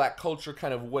from black culture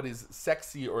kind of what is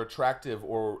sexy or attractive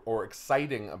or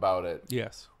exciting about it.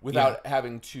 Yes. Without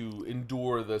having to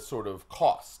endure the sort of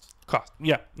cost.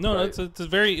 Yeah. No, right. it's a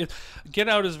very Get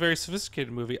Out is a very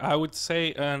sophisticated movie. I would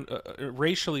say,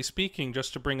 racially speaking,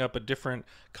 just to bring up a different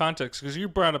context, because you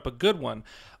brought up a good one.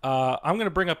 I'm going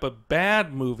to bring up a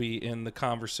bad movie in the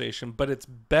conversation, but it's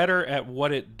better at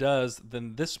what it does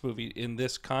than this movie in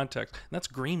this context. And that's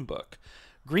Green Book.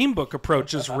 Green Book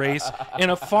approaches race in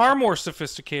a far more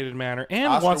sophisticated manner and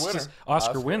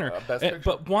Oscar winner,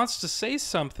 but wants to say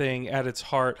something at its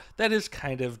heart that is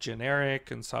kind of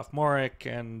generic and sophomoric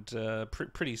and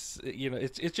pretty,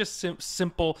 it's just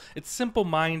simple. It's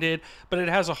simple-minded, but it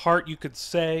has a heart, you could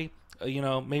say,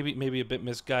 maybe a bit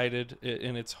misguided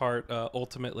in its heart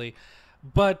ultimately.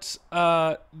 But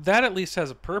that at least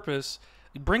has a purpose.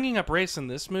 Bringing up race in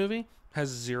this movie has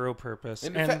zero purpose.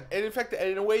 In fact,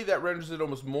 in a way that renders it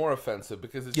almost more offensive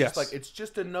because it's just like, it's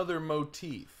just another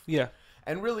motif. Yeah.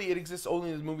 And really, it exists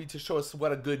only in the movie to show us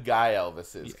what a good guy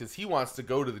Elvis is, because he wants to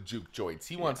go to the juke joints.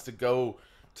 He wants to go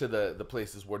to the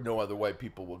places where no other white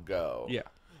people will go. Yeah.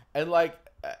 And like,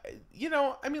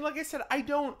 I mean, like I said, I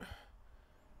don't,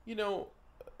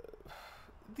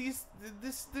 this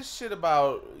shit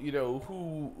about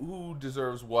who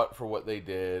deserves what for what they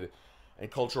did and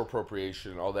cultural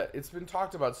appropriation and all that, it's been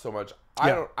talked about so much.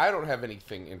 Yeah. I don't have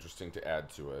anything interesting to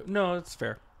add to it. No, it's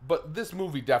fair. But this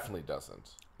movie definitely doesn't.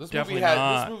 This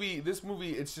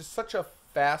movie it's just such a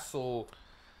facile,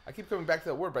 I keep coming back to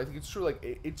that word, but I think it's true. Like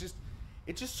it just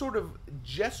sort of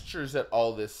gestures at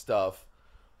all this stuff,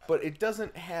 but it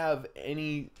doesn't have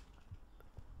any.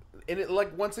 And it,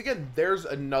 like, once again, there's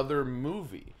another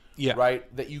movie,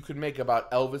 right, that you could make about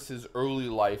Elvis's early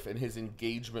life and his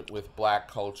engagement with black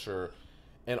culture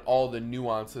and all the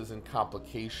nuances and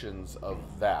complications of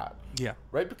that. Yeah.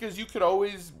 Right? Because you could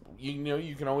always,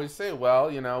 you can always say,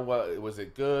 well, was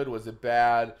it good? Was it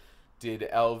bad? Did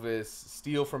Elvis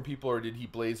steal from people, or did he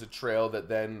blaze a trail that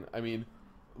then, I mean,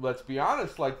 let's be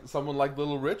honest, like someone like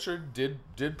Little Richard did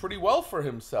pretty well for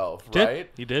himself, right?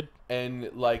 He did. And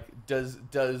like, does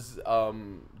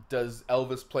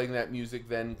Elvis playing that music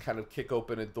then kind of kick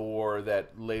open a door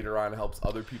that later on helps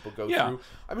other people go through?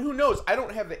 I mean, who knows? I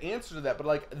don't have the answer to that, but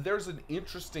like, there's an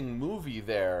interesting movie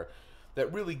there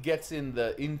that really gets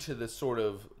into the sort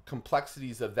of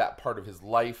complexities of that part of his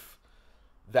life,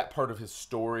 that part of his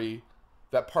story,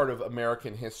 that part of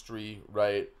American history,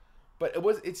 right? But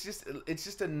it's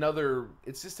just another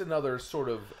sort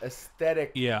of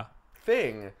aesthetic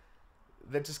thing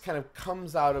that just kind of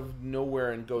comes out of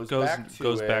nowhere and goes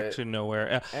back to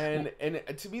nowhere. And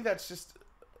to me, that's just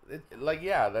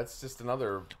that's just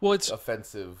another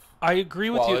offensive. I agree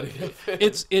with you.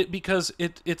 Because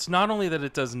it's not only that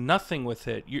it does nothing with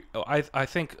it. I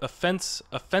think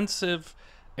offensive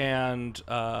and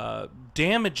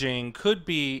damaging could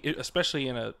be, especially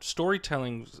in a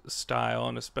storytelling style,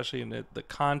 and especially in the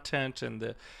content and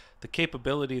the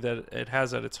capability that it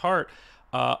has at its heart.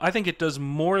 I think it does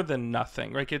more than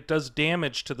nothing. Like, it does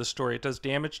damage to the story. It does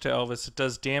damage to Elvis. It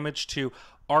does damage to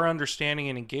our understanding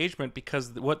and engagement,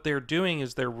 because what they're doing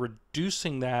is they're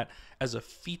reducing that as a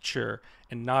feature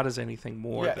and not as anything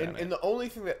more. And the only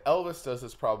thing that Elvis does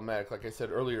that's problematic, like I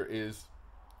said earlier, is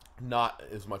not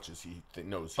as much as he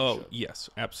knows he should. Yes,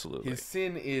 absolutely. His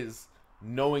sin is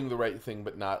knowing the right thing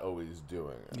but not always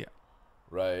doing it. Yeah.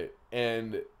 Right?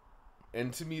 And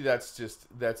to me, that's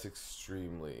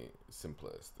extremely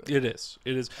simplistic. It is.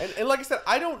 And like I said,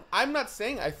 I'm not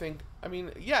saying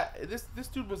this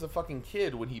dude was a fucking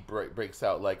kid when he breaks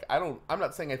out. Like, I'm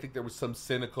not saying I think there was some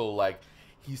cynical, like,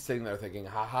 he's sitting there thinking,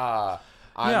 haha,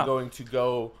 I'm going to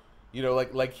go,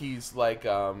 like he's like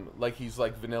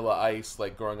Vanilla Ice,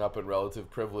 like growing up in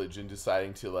relative privilege and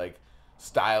deciding to like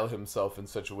style himself in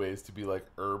such a way as to be like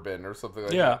urban or something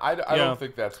like that. I don't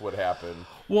think that's what happened.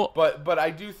 Well, but I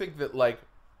do think that, like,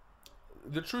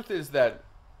 the truth is that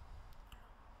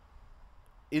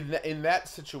in that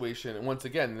situation, and once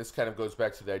again, this kind of goes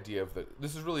back to the idea of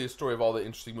this is really a story of all the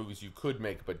interesting movies you could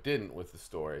make but didn't with the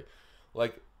story.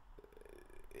 Like,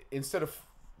 instead of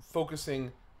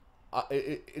focusing on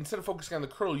the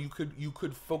Colonel, you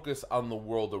could focus on the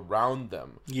world around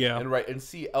them. Yeah. And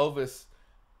see Elvis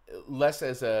less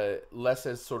as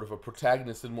sort of a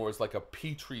protagonist and more as like a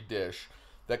petri dish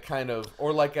that kind of,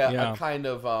 or like a kind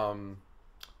of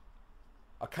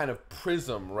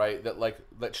prism, right?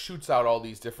 That shoots out all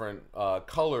these different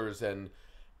colors and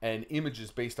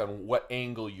images based on what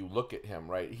angle you look at him,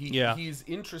 right? He's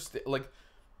interested, like,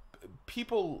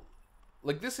 people.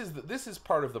 Like, this is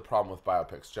part of the problem with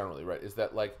biopics generally, right? Is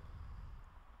that, like,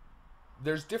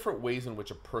 there's different ways in which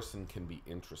a person can be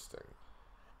interesting.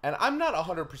 And I'm not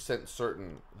 100%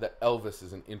 certain that Elvis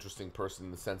is an interesting person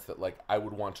in the sense that, like, I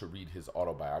would want to read his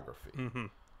autobiography. Mm-hmm.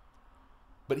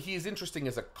 But he is interesting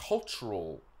as a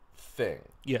cultural thing.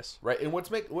 Yes. Right? And what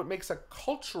makes a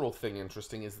cultural thing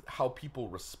interesting is how people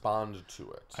respond to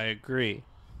it. I agree.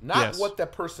 Not what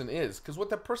that person is, because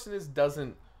what that person is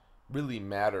doesn't really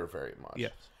matter very much.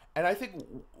 Yes. And I think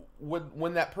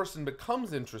when that person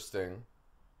becomes interesting,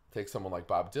 take someone like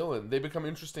Bob Dylan, they become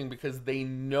interesting because they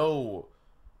know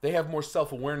they have more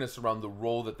self-awareness around the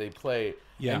role that they play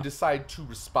and decide to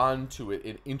respond to it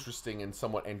in interesting and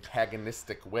somewhat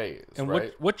antagonistic ways, and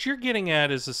right? what you're getting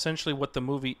at is essentially what the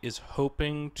movie is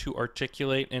hoping to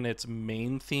articulate in its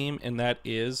main theme, and that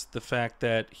is the fact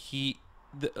that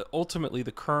ultimately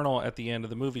the colonel at the end of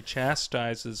the movie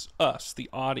chastises us, the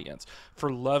audience, for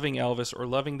loving Elvis or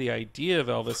loving the idea of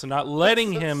Elvis and not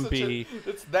letting him be.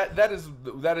 That is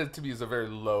to me is a very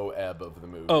low ebb of the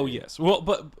movie. Oh yes, well,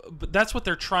 but that's what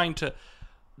they're trying to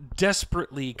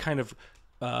desperately kind of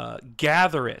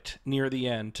gather it near the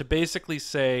end, to basically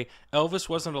say Elvis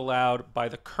wasn't allowed by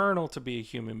the colonel to be a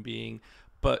human being,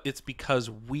 but it's because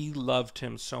we loved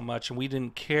him so much and we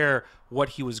didn't care what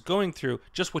he was going through,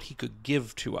 just what he could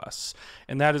give to us.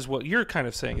 And that is what you're kind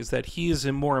of saying, is that he is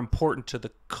more important to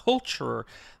the culture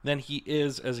than he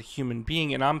is as a human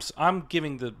being. And I'm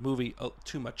giving the movie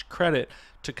too much credit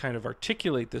to kind of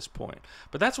articulate this point.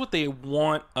 But that's what they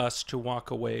want us to walk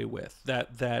away with,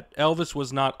 that Elvis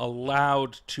was not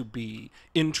allowed to be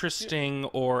interesting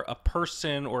or a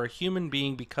person or a human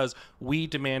being because we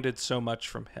demanded so much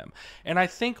from him. And I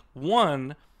think,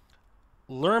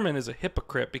 Luhrmann is a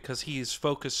hypocrite because he's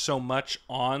focused so much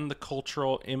on the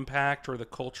cultural impact or the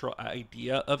cultural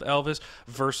idea of Elvis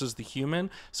versus the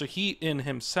human. So he in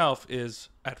himself is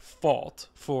at fault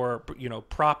for,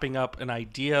 propping up an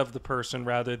idea of the person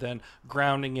rather than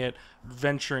grounding it,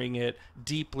 venturing it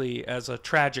deeply as a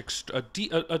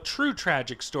true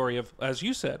tragic story of, as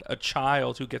you said, a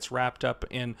child who gets wrapped up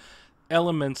in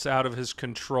elements out of his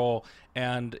control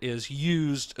and is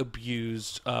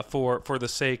abused for the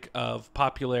sake of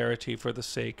popularity, for the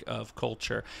sake of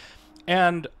culture.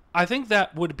 And I think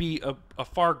that would be a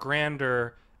far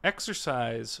grander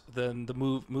exercise than the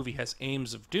movie has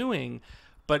aims of doing,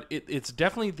 but it's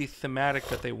definitely the thematic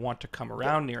that they want to come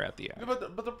around near at the end.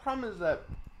 But the problem is that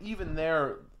even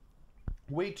there,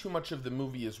 way too much of the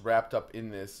movie is wrapped up in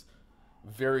this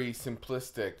very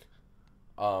simplistic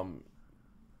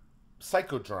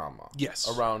psychodrama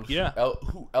around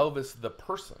who Elvis the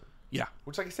person,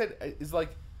 which, like I said, is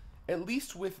like, at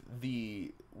least with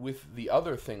the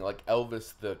other thing, like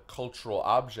Elvis the cultural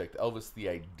object, Elvis the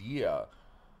idea,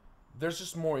 there's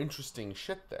just more interesting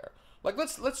shit there. Like,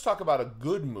 let's talk about a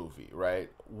good movie, right?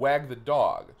 Wag the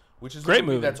Dog, which is great a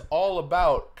movie that's all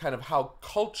about kind of how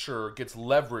culture gets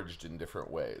leveraged in different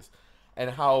ways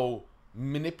and how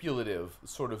manipulative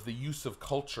sort of the use of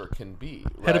culture can be,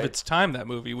 right? Ahead of its time, that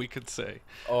movie, we could say.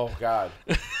 Oh God,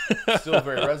 still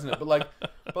very resonant. But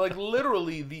like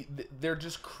literally, they're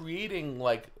just creating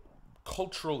like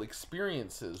cultural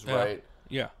experiences, right?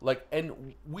 Yeah. Like,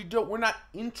 and we're not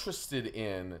interested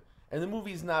in, and the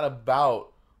movie's not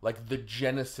about like the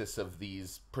genesis of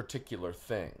these particular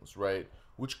things, right?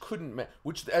 Which,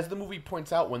 as the movie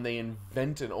points out, when they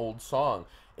invent an old song,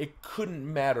 it couldn't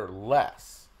matter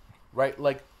less. Right,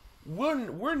 like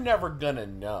we're never gonna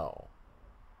know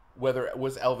whether it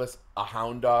was Elvis a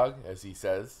hound dog, as he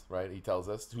says, right? He tells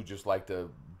us, who just liked to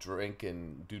drink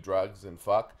and do drugs and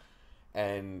fuck,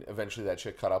 and eventually that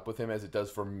shit caught up with him, as it does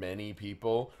for many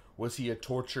people. Was he a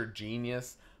tortured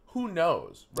genius? Who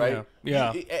knows, right?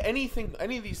 Yeah. Any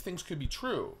of these things could be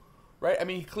true, right? I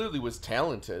mean, he clearly was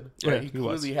talented, right? Yeah, he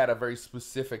clearly had a very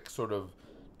specific sort of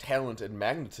talent and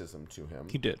magnetism to him.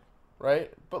 He did,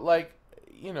 right? But like,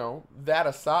 that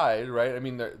aside, right? I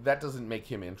mean, that doesn't make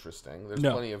him interesting. There's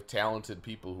plenty of talented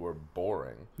people who are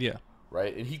boring. Yeah.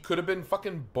 Right? And he could have been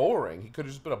fucking boring. He could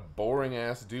have just been a boring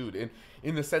ass dude.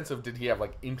 In the sense of, did he have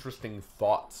like interesting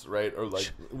thoughts, right? Or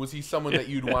like, was he someone that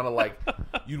you'd want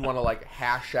to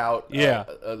hash out?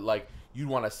 Like, you'd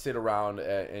want to sit around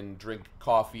and drink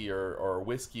coffee or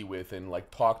whiskey with and like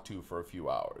talk to for a few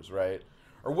hours, right?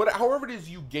 Or however it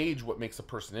is you gauge what makes a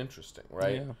person interesting,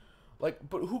 right? Yeah. Like,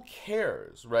 but who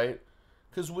cares, right?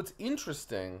 Because what's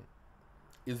interesting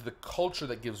is the culture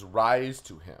that gives rise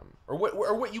to him, or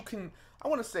what you can. I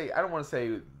don't want to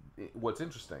say what's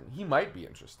interesting. He might be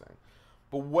interesting,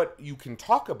 but what you can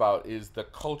talk about is the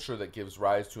culture that gives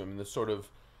rise to him, and the sort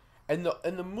of, and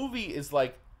the movie is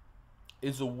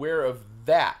aware of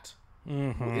that.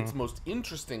 Mm-hmm. Its most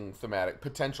interesting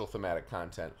potential thematic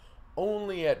content.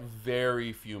 Only at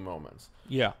very few moments.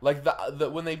 Yeah. Like the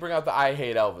when they bring out the "I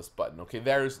hate Elvis" button. Okay,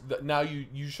 now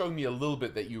you showed me a little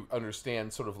bit that you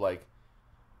understand, sort of like,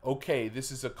 okay,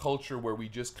 this is a culture where we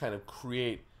just kind of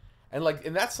create, and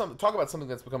that's talk about something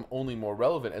that's become only more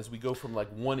relevant as we go from like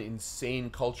one insane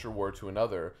culture war to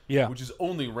another. Yeah. Which is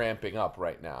only ramping up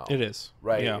right now. It is.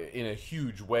 Right. Yeah. In a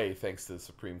huge way, thanks to the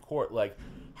Supreme Court. Like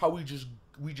how we just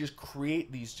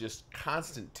create these just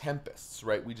constant tempests,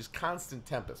 right? Constant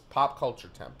tempests, pop culture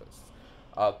tempests,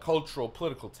 cultural,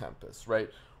 political tempests, right?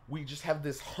 we just have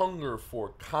this hunger for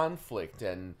conflict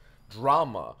and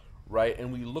drama, right?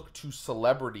 And we look to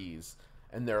celebrities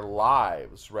and their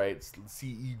lives, right?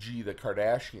 CEG the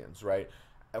Kardashians, right?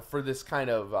 For this kind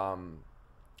of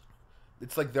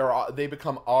it's like they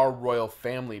become our royal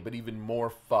family, but even more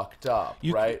fucked up,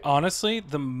 right? Honestly,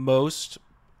 the most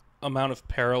amount of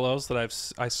parallels that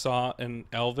I saw in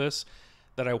Elvis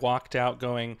that I walked out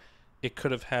going, it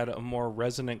could have had a more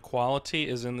resonant quality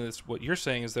is in this. What you're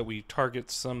saying is that we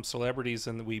target some celebrities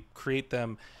and we create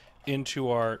them into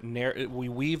our we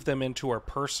weave them into our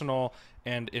personal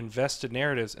and invested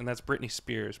narratives, and that's Britney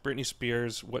Spears. Britney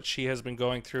Spears, what she has been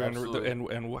going through,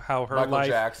 and how her Michael life.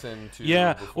 Jackson too.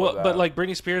 Yeah, well, that. but like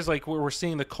Britney Spears, like we're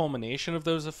seeing the culmination of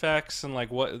those effects, and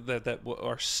like what that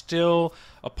are still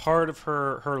a part of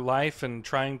her life, and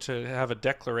trying to have a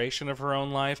declaration of her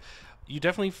own life. You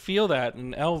definitely feel that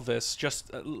in Elvis,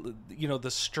 just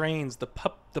the strains, the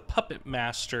puppet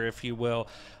master, if you will,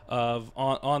 of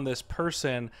on this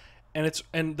person.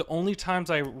 And the only times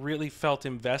I really felt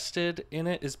invested in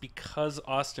it is because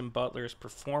Austin Butler's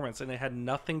performance, and it had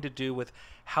nothing to do with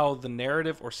how the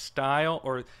narrative or style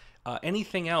or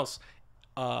anything else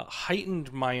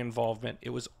heightened my involvement.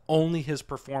 It was only his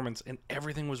performance, and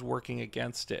everything was working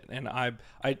against it. And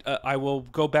I will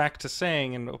go back to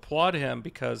saying and applaud him,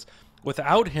 because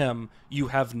without him, you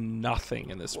have nothing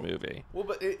in this movie. Well,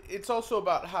 but it's also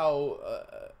about how,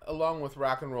 along with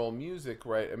rock and roll music,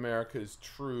 right, America's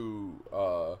true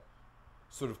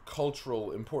sort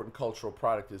of important cultural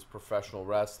product is professional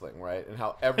wrestling, right? And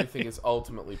how everything is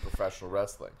ultimately professional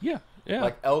wrestling. Yeah, yeah.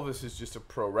 Like Elvis is just a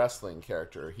pro wrestling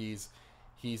character. He's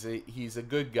a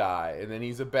good guy, and then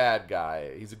he's a bad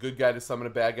guy. He's a good guy to some and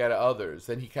a bad guy to others.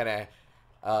 Then he kind of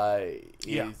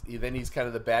then he's kind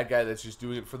of the bad guy that's just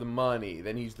doing it for the money.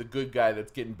 Then he's the good guy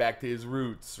that's getting back to his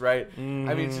roots, right? Mm-hmm.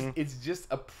 I mean, it's just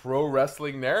a pro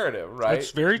wrestling narrative, right?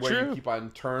 It's very where true. You keep on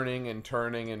turning and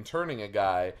turning and turning a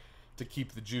guy to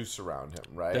keep the juice around him,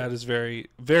 right? That is very,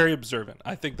 very observant.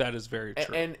 I think that is very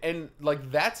true. And like,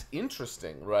 that's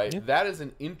interesting, right? Yeah. That is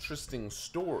an interesting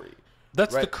story.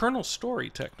 That's right? the Colonel's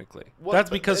story, technically. Well, that's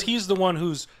because he's the one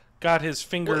who's got his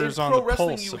fingers on the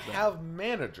pulse. You of them. have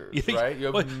managers, right?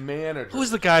 You have managers. Who's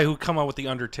the guy who come out with the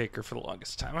Undertaker for the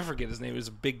longest time? I forget his name. He was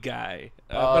a big guy,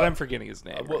 but I'm forgetting his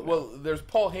name. Well, there's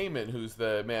Paul Heyman, who's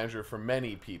the manager for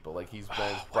many people. Like he's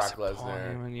been Brock Lesnar. Paul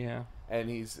Heyman, yeah. And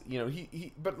he's,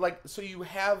 but like, so you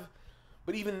have,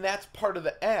 but even that's part of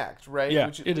the act, right? Yeah,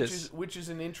 Which is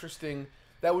an interesting.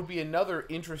 That would be another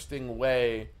interesting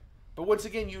way. But once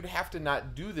again, you'd have to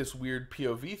not do this weird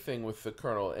POV thing with the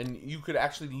Colonel, and you could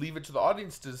actually leave it to the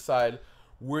audience to decide: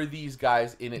 were these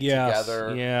guys in it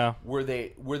together? Yeah.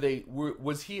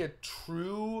 Was he a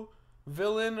true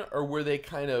villain, or were they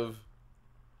kind of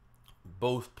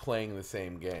both playing the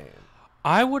same game?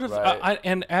 I would have, right?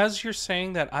 And as you're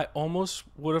saying that, I almost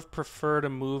would have preferred a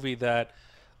movie that,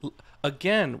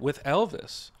 again, with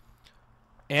Elvis,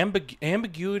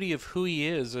 ambiguity of who he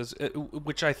is,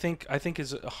 which I think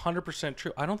is 100%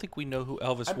 true. I don't think we know who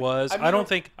Elvis was. I don't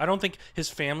think his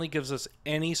family gives us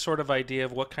any sort of idea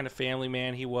of what kind of family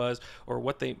man he was or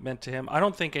what they meant to him. I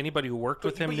don't think anybody who worked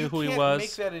with him knew who he was. You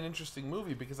can't make that an interesting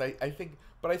movie, because I think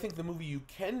the movie you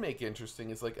can make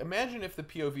interesting is, like, imagine if the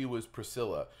POV was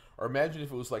Priscilla, or imagine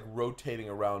if it was like rotating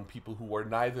around people who were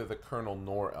neither the Colonel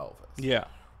nor Elvis. Yeah.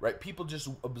 Right? People just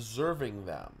observing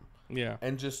them. Yeah.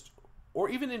 And just, or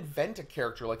even invent a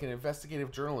character, like an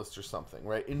investigative journalist or something,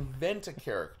 right? Invent a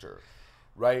character,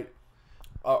 right?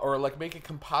 Or like make a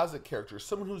composite character,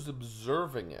 someone who's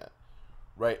observing it,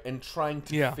 right? And trying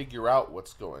to figure out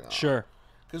what's going on. Sure.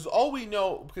 Because all we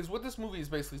know, because what this movie is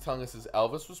basically telling us is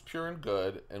Elvis was pure and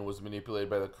good and was manipulated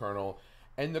by the Colonel.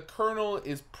 And the Colonel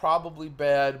is probably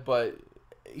bad, but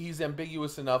he's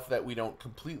ambiguous enough that we don't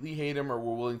completely hate him, or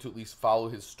we're willing to at least follow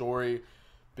his story,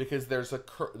 because there's a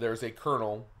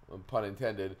kernel, pun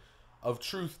intended, of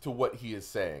truth to what he is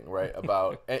saying, right?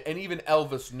 About and even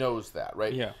Elvis knows that,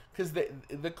 right? Yeah. Because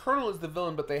the Colonel is the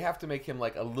villain, but they have to make him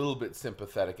like a little bit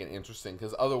sympathetic and interesting,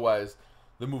 because otherwise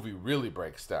the movie really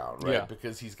breaks down, right? Yeah.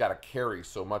 Because he's got to carry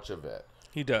so much of it.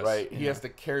 He does. Right? Yeah. He has to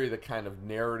carry the kind of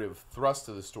narrative thrust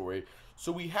of the story.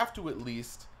 So we have to at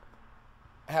least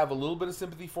have a little bit of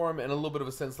sympathy for him and a little bit of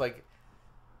a sense, like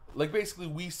basically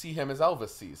we see him as Elvis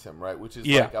sees him, right? Which is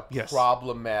like a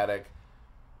problematic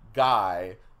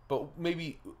guy, but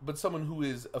someone who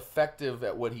is effective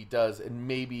at what he does,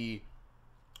 and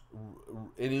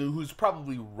who's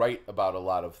probably right about a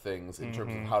lot of things in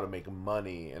terms of how to make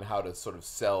money and how to sort of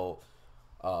sell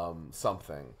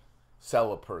something,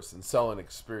 sell a person, sell an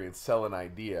experience, sell an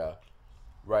idea,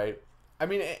 right? I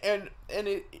mean, and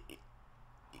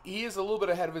he is a little bit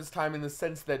ahead of his time in the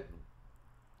sense that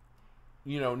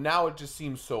now it just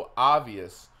seems so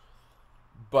obvious,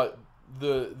 but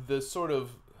the sort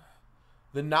of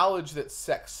the knowledge that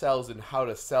sex sells and how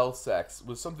to sell sex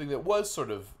was something that was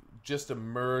sort of just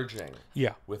emerging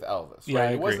with Elvis. Yeah, right?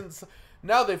 I It agree. wasn't.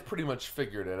 Now they've pretty much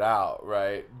figured it out,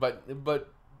 right? But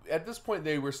at this point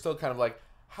they were still kind of like,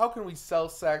 how can we sell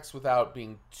sex without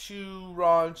being too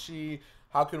raunchy?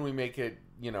 How can we make it,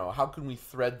 how can we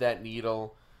thread that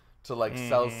needle to like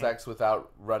sell sex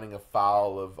without running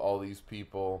afoul of all these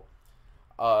people?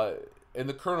 And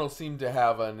the Colonel seemed to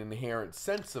have an inherent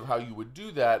sense of how you would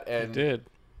do that, and He did.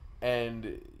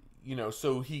 and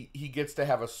so he gets to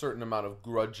have a certain amount of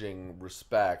grudging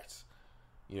respect,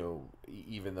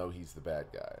 even though he's the bad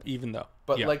guy. Even though,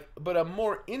 But yeah. but a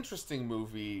more interesting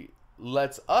movie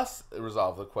lets us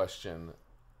resolve the question,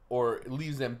 or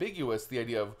leaves ambiguous the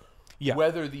idea of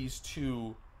whether these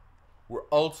two were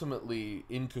ultimately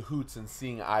in cahoots and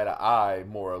seeing eye to eye,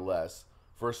 more or less,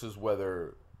 versus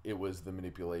whether it was the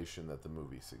manipulation that the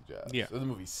movie suggests. Yeah. Or the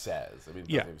movie says. I mean,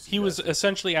 He was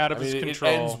essentially out of his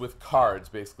control. It ends with cards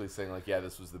basically saying like, yeah,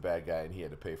 this was the bad guy and he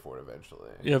had to pay for it eventually.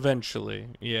 Eventually,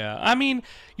 yeah. I mean,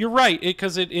 you're right,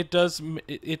 because it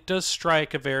does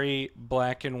strike a very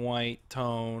black and white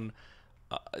tone,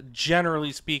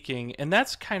 generally speaking, and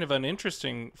that's kind of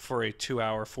uninteresting for a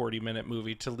 2-hour, 40-minute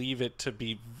movie to leave it to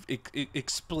be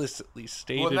explicitly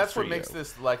stated. Well, and that's for what you. makes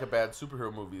this like a bad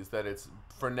superhero movie, is that it's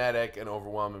frenetic and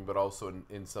overwhelming, but also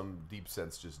in some deep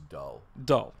sense just dull.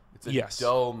 Dull. It's a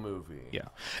dull movie. Yeah,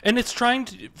 and it's trying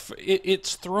to.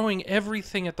 It's throwing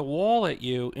everything at the wall at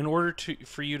you in order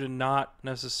for you to not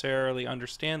necessarily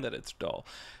understand that it's dull,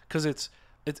 because it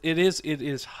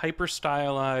is hyper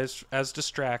stylized as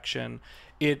distraction.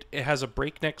 It has a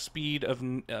breakneck speed of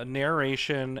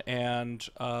narration and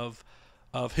of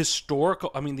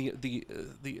historical. I mean,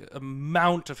 the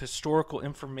amount of historical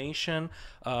information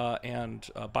and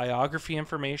biography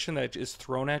information that is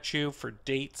thrown at you for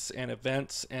dates and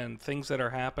events and things that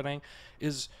are happening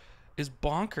is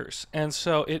bonkers. And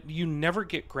so you never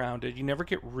get grounded, you never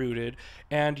get rooted,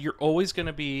 and you're always going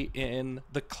to be in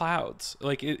the clouds.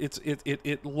 Like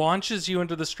it launches you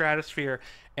into the stratosphere,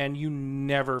 and you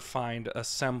never find a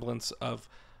semblance of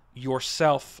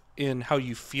yourself in how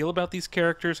you feel about these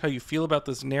characters, how you feel about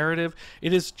this narrative.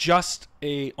 It is just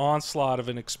a onslaught of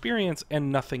an experience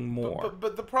and nothing more.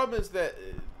 But the problem is that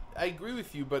I agree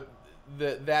with you, but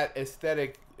that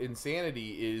aesthetic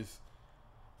insanity is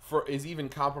even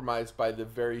compromised by the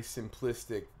very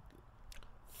simplistic.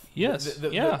 Yes.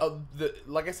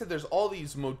 Like I said, there's all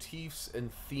these motifs and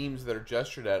themes that are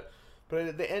gestured at, but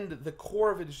at the end, the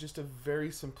core of it is just a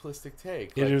very simplistic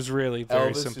take. It is really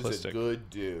very Elvis simplistic. is a good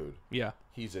dude. Yeah.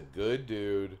 He's a good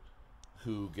dude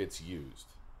who gets used.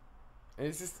 And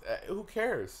it's just, who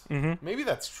cares? Mm-hmm. Maybe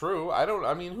that's true.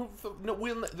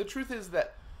 The truth is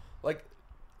that, like,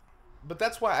 but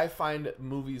that's why I find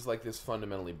movies like this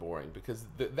fundamentally boring, because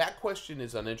that question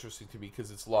is uninteresting to me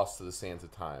because it's lost to the sands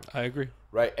of time. I agree.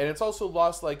 Right? And it's also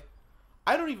lost, like,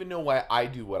 I don't even know why I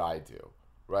do what I do,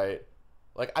 right?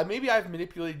 Like, maybe I've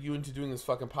manipulated you into doing this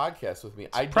fucking podcast with me.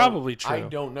 Probably true. I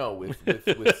don't know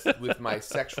with my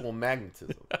sexual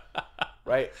magnetism,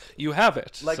 right? You have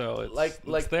it, Like, so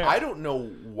it's there. I don't know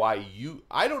why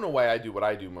I do what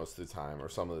I do most of the time, or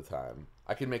some of the time.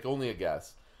 I can make only a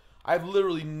guess. I have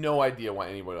literally no idea why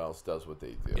anyone else does what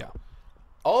they do. Yeah.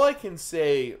 All I can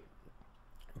say,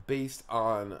 based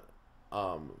on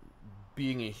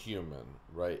being a human,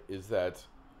 right, is that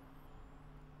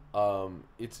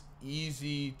it's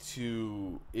easy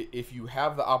to, if you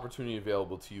have the opportunity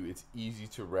available to you, it's easy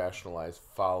to rationalize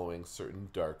following certain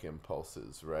dark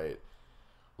impulses, right?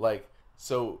 Like,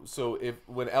 so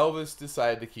when Elvis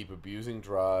decided to keep abusing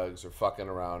drugs or fucking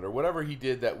around or whatever he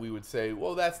did that we would say,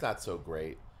 well, that's not so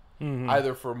great,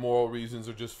 either for moral reasons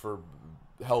or just for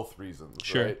health reasons,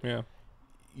 Sure, right? yeah.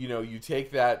 You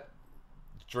take that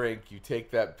drink, you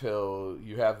take that pill,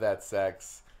 you have that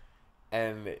sex,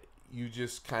 and you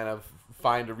just kind of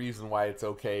find a reason why it's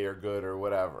okay or good or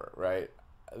whatever, right?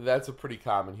 That's a pretty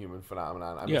common human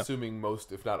phenomenon. I'm assuming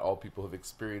most, if not all, people have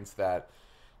experienced that,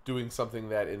 doing something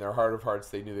that in their heart of hearts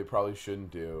they knew they probably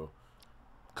shouldn't do.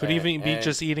 Could even be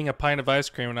just eating a pint of ice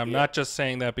cream, and I'm not just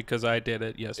saying that because I did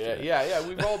it yesterday. Yeah,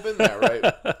 we've all been there,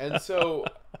 right? And so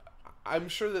I'm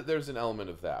sure that there's an element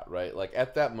of that, right? Like,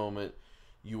 at that moment,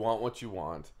 you want what you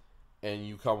want, and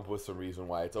you come up with some reason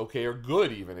why it's okay or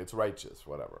good, even. It's righteous,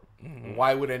 whatever. Mm-hmm.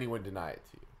 Why would anyone deny it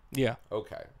to you? Yeah.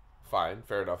 Okay, fine,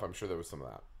 fair enough. I'm sure there was some of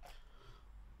that.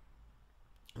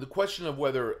 The question of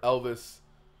whether Elvis,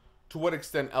 to what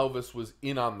extent Elvis was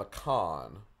in on the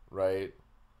con, right,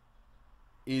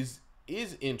 is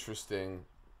interesting,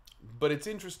 but it's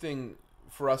interesting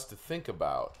for us to think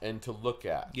about and to look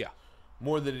at. Yeah.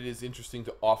 More than it is interesting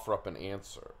to offer up an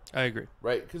answer. I agree.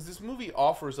 Right? Because this movie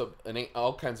offers up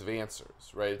all kinds of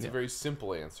answers, right? It's a very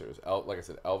simple answers. Like I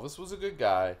said, Elvis was a good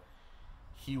guy.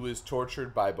 He was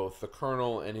tortured by both the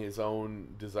Colonel and his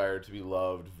own desire to be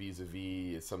loved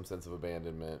vis-a-vis some sense of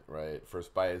abandonment, right?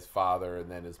 First by his father and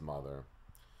then his mother,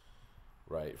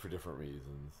 right? For different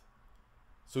reasons.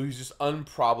 So he's just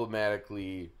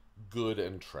unproblematically good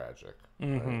and tragic.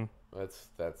 Right?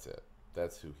 That's it.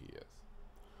 That's who he is.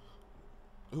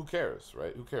 Who cares,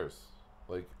 right? Who cares?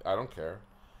 Like, I don't care.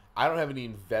 I don't have any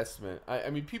investment. I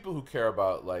mean, people who care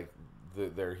about like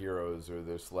their heroes or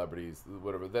their celebrities,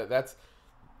 whatever.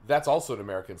 That's also an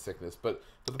American sickness. But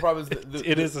the problem is that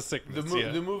it is a sickness.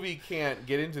 The movie can't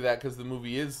get into that because the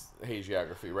movie is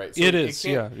hagiography, right? So it is.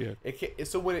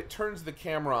 So when it turns the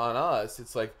camera on us,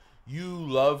 it's like you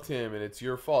loved him and it's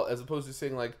your fault, as opposed to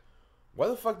saying like, why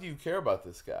the fuck do you care about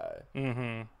this guy?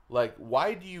 Mm-hmm. Like,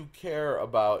 why do you care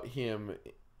about him?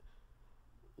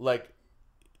 Like,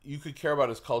 you could care about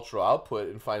his cultural output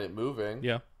and find it moving.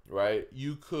 Yeah. Right?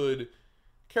 You could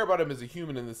care about him as a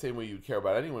human in the same way you'd care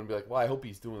about anyone and be like, well, I hope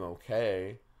he's doing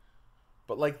okay.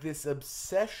 But, like, this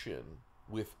obsession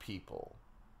with people,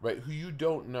 right, who you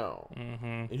don't know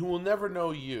and who will never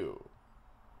know you,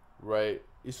 right,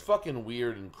 is fucking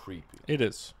weird and creepy. It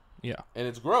is. Yeah. And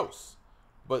it's gross.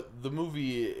 But the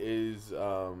movie is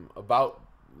about...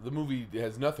 The movie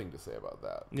has nothing to say about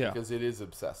that. Yeah. Because it is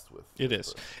obsessed with. It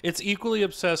is. It's equally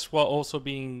obsessed while also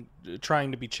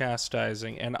trying to be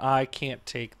chastising, and I can't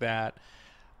take that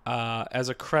as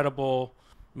a credible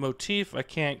motif. I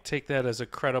can't take that as a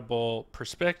credible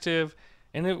perspective.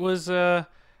 And it was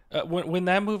when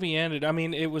that movie ended, I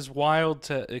mean, it was wild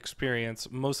to experience,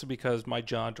 mostly because my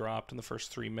jaw dropped in the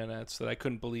first 3 minutes, that I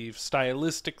couldn't believe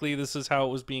stylistically this is how it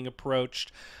was being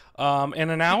approached. And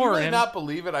an hour Did you really in, not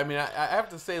believe it? I mean, I have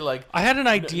to say, like, I had an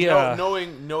idea.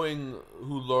 Knowing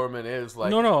who Luhrmann is, like,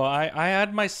 no, I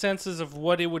had my senses of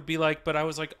what it would be like, but I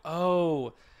was like,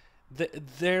 oh,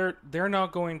 they're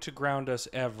not going to ground us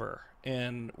ever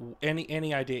in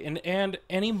any idea, and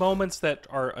any moments that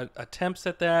are attempts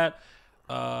at that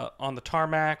on the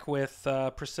tarmac with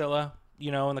Priscilla,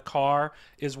 in the car,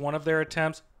 is one of their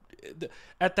attempts.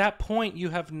 At that point, you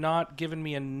have not given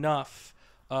me enough.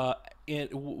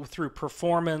 Through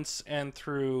performance and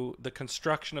through the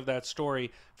construction of that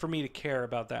story for me to care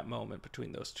about that moment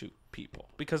between those two people,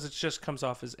 because it just comes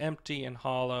off as empty and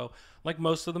hollow like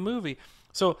most of the movie.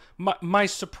 So my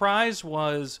surprise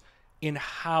was in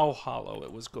how hollow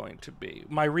it was going to be.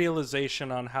 My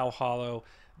realization on how hollow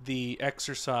the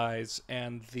exercise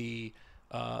and the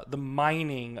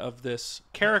mining of this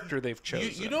character they've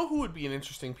chosen. You know who would be an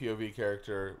interesting POV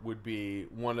character would be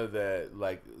one of the,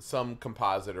 like, some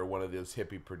compositor, one of those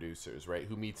hippie producers, right,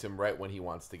 who meets him right when he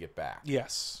wants to get back.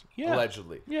 Yes. Yeah.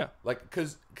 Allegedly. Yeah. Like,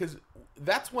 because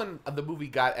that's when the movie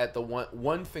got at the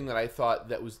one thing that I thought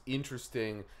that was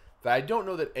interesting that I don't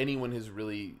know that anyone has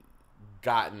really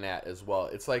gotten at as well.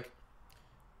 It's like,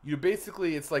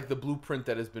 it's like the blueprint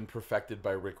that has been perfected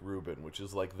by Rick Rubin, which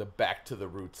is like the Back to the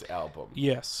Roots album.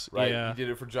 Yes. Right? Yeah. He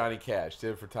did it for Johnny Cash,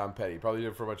 did it for Tom Petty, probably did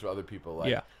it for a bunch of other people. Like,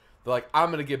 yeah. They're like,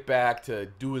 I'm going to get back to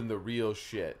doing the real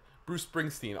shit. Bruce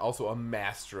Springsteen, also a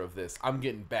master of this. I'm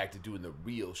getting back to doing the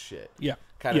real shit. Yeah.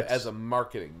 Kind of as a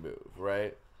marketing move,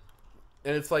 right?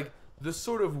 And it's like the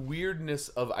sort of weirdness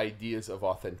of ideas of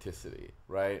authenticity,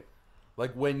 right?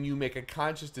 Like when you make a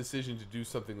conscious decision to do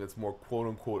something that's more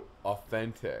quote-unquote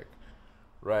authentic,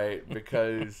 right?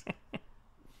 Because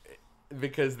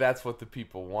that's what the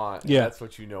people want. And that's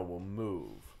what will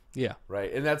move. Yeah.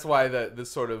 Right? And that's why the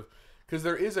sort of... Because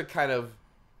there is a kind of,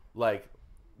 like...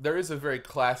 There is a very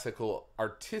classical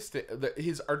artistic...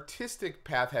 His artistic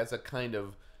path has a kind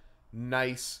of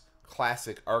nice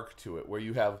classic arc to it, where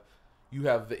you have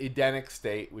the Edenic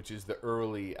state, which is the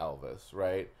early Elvis,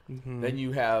 right? Mm-hmm. Then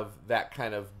you have that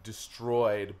kind of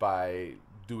destroyed by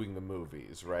doing the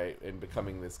movies, right? And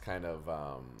becoming this kind of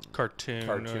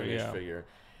cartoonish figure.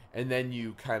 And then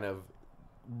you kind of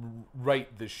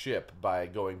right the ship by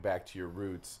going back to your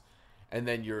roots. And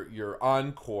then your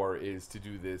encore is to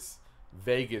do this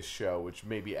Vegas show, which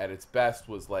maybe at its best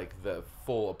was like the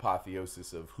full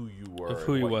apotheosis of who you were. Of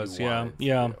who he was,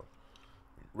 yeah.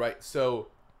 Right, so...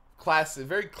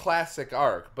 very classic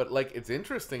arc, but like it's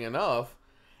interesting enough,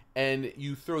 and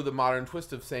you throw the modern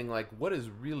twist of saying like, what is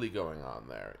really going on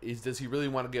there? Does he really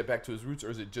want to get back to his roots,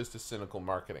 or is it just a cynical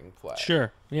marketing play?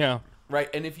 Sure, yeah, right.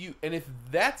 And if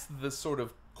that's the sort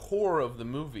of core of the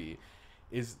movie,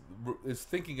 is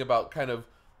thinking about kind of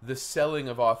the selling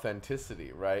of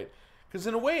authenticity, right? Because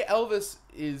in a way, Elvis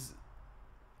is,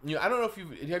 I don't know if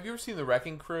have you ever seen The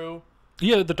Wrecking Crew?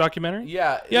 Yeah, the documentary.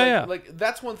 Yeah, Yeah. Like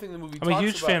that's one thing the movie. I'm a talks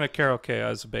huge about. fan of Carol Kay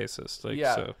as a bassist. Like,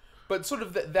 Yeah, so. but sort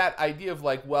of that idea of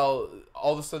like, well,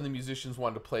 all of a sudden the musicians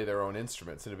wanted to play their own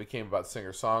instruments, and it became about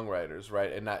singer-songwriters,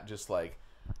 right, and not just like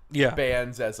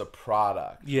bands as a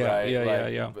product. Yeah,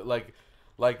 right? yeah. But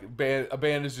a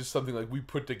band is just something like we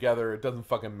put together. It doesn't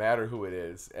fucking matter who it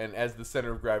is, and as the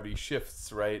center of gravity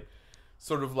shifts, right,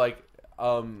 sort of like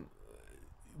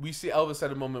we see Elvis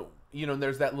at a moment. And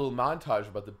there's that little montage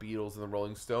about the Beatles and the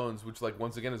Rolling Stones, which, like,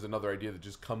 once again is another idea that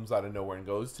just comes out of nowhere and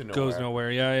goes to nowhere. Goes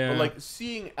nowhere, yeah. But, like,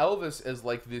 seeing Elvis as,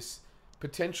 like, this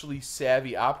potentially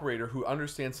savvy operator who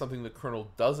understands something the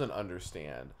Colonel doesn't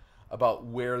understand about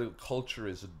where the culture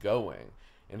is going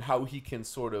and how he can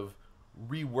sort of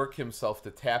rework himself to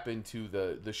tap into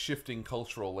the shifting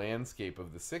cultural landscape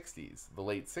of the 60s, the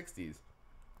late 60s.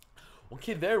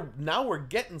 Okay, now we're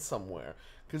getting somewhere.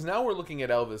 Because now we're looking at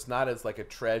Elvis not as like a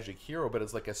tragic hero, but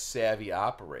as like a savvy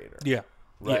operator. Yeah.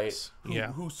 Right?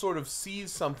 Yes. Who sort of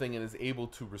sees something and is able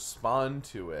to respond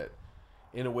to it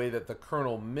in a way that the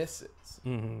Colonel misses.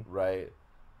 Mm-hmm. Right?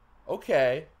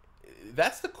 Okay.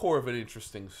 That's the core of an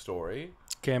interesting story.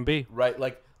 Can be. Right?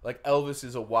 Like Elvis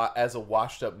is as a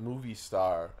washed up movie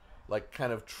star, like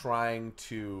kind of trying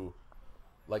to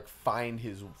like find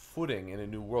his footing in a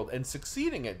new world and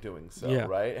succeeding at doing so,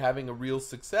 right? Having a real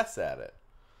success at it.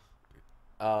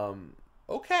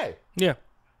 Okay. Yeah.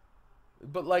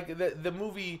 But like the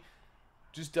movie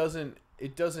just doesn't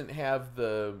have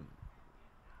the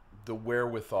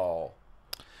wherewithal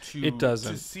to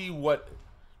see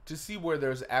where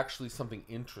there's actually something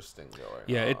interesting going.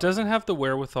 Yeah, it doesn't have the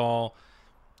wherewithal,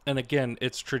 and again,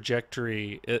 its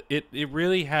trajectory. It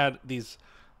really had these,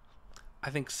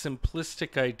 I think,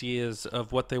 simplistic ideas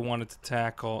of what they wanted to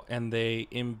tackle, and they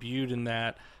imbued in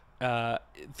that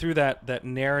through that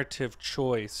narrative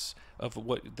choice of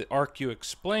what the arc you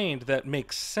explained that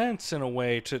makes sense in a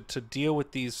way to deal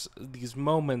with these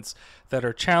moments that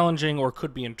are challenging or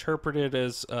could be interpreted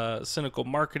as cynical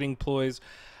marketing ploys.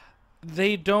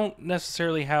 They don't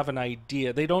necessarily have an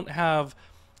idea. They don't have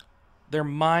their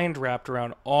mind wrapped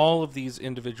around all of these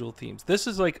individual themes. This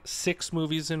is like 6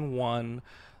 movies in one.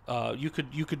 You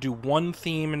could do one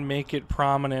theme and make it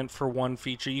prominent for one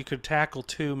feature. You could tackle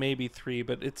 2, maybe 3,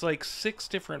 but it's like 6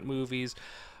 different movies,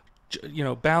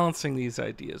 balancing these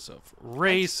ideas of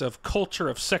race, of culture,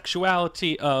 of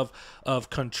sexuality, of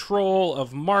control,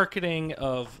 of marketing,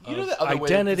 of the other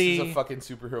identity. Way this is a fucking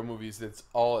superhero movies that's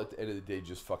all at the end of the day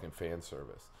just fucking fan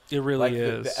service. It really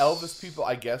is. The Elvis people,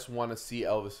 I guess, want to see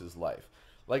Elvis's life.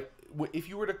 Like, if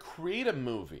you were to create a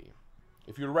movie,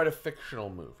 if you were to write a fictional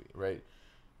movie, right?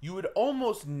 You would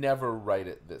almost never write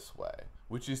it this way,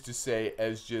 which is to say,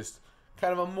 as just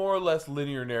kind of a more or less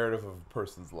linear narrative of a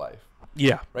person's life.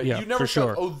 Yeah, right. Yeah, you never for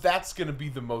sure. Oh, that's going to be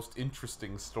the most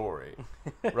interesting story,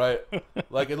 right?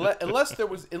 Like unless it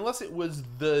was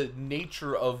the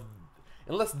nature of,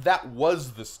 unless that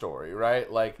was the story,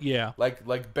 right? Like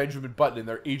like Benjamin Button and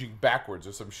they're aging backwards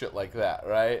or some shit like that,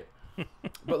 right?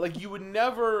 But like you would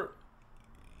never,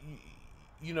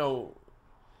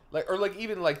 Like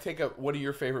even take one of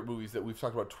your favorite movies that we've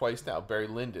talked about twice now, Barry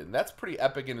Lyndon. That's pretty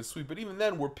epic and sweet, but even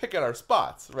then we're picking our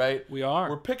spots, right? We are.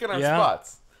 We're picking our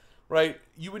spots, right?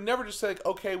 You would never just say like,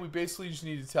 okay, we basically just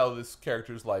need to tell this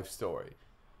character's life story.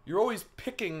 You're always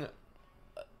picking,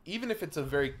 even if it's a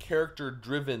very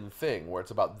character-driven thing where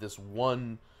it's about this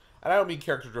one. And I don't mean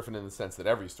character-driven in the sense that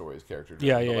every story is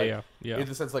character-driven. Yeah. In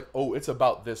the sense like, oh, it's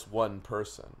about this one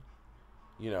person,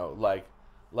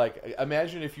 Like,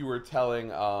 imagine if you were telling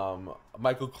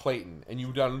Michael Clayton, and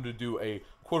you wanted to do a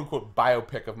quote-unquote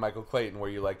biopic of Michael Clayton, where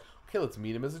you're like, okay, let's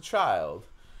meet him as a child.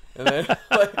 And then,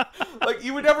 like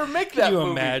you would never make that movie. Can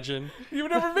you imagine? You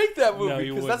would never make that movie,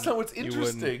 No, because that's not what's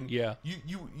interesting. Yeah.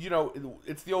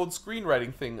 It's the old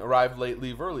screenwriting thing, arrive late,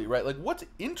 leave early, right? Like, what's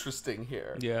interesting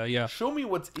here? Yeah. Show me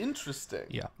what's interesting.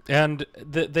 Yeah. And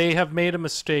they have made a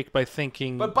mistake by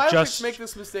thinking. But biopics make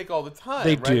this mistake all the time,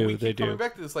 They right? do, We keep they do. coming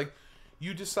back to this, like,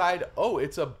 you decide, oh,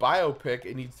 it's a biopic.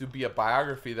 It needs to be a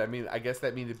biography. I guess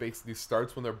that means it basically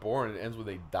starts when they're born and ends when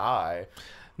they die.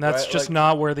 And that's right? just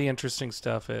not where the interesting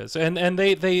stuff is. And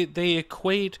they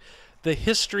equate the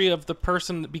history of the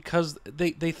person because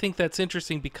they think that's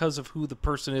interesting because of who the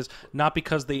person is, not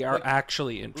because they are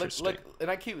actually interesting.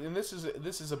 And this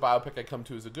is a biopic I come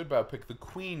to as a good biopic. The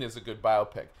Queen is a good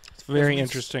biopic. It's a very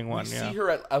interesting one. We see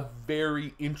her at a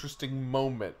very interesting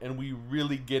moment, and we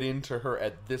really get into her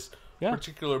at this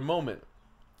particular moment,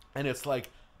 and it's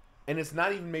like, and it's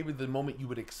not even maybe the moment you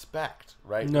would expect,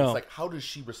 right? No. It's like, how does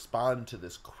she respond to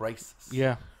this crisis?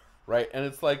 Yeah, right. And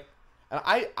it's like, and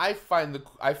I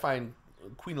find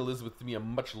Queen Elizabeth to be a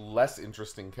much less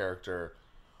interesting character,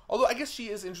 Although I guess she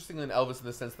is interesting in Elvis in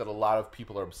the sense that a lot of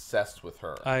people are obsessed with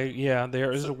her.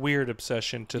 There is a weird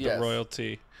obsession to the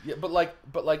royalty. Yeah, but like,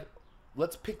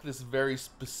 let's pick this very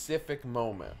specific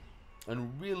moment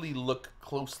and really look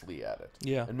closely at it.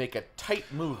 Yeah. And make a tight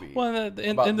movie. Well,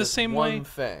 in the same way,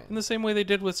 thing. in the same way they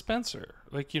did with Spencer,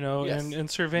 like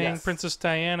and surveying Princess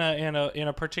Diana in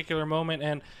a particular moment,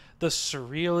 and the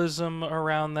surrealism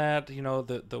around that,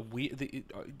 the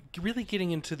really getting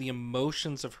into the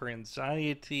emotions of her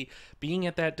anxiety, being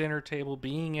at that dinner table,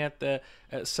 being at the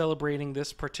celebrating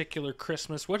this particular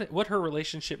Christmas, what her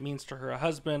relationship means to her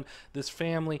husband, this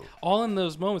family, all in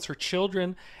those moments, her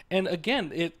children, and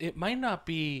again, it might not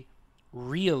be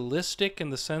realistic in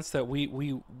the sense that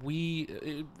we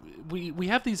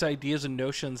have these ideas and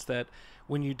notions that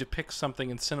when you depict something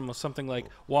in cinema, something like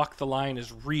Walk the Line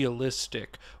is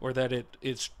realistic, or that it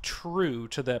is true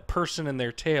to that person in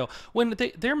their tale. When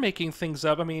they're making things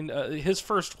up, I mean, his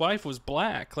first wife was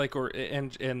black,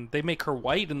 and they make her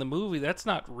white in the movie. That's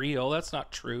not real. That's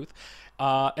not truth.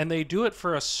 And they do it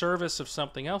for a service of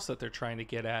something else that they're trying to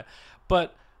get at.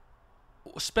 But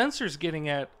Spencer's getting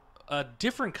at a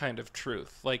different kind of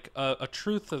truth, like a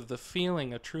truth of the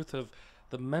feeling, a truth of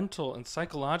the mental and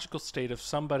psychological state of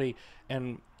somebody,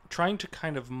 and trying to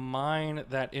kind of mine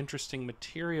that interesting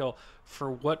material for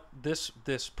what this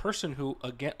person who,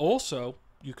 again, also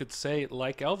you could say,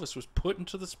 like Elvis, was put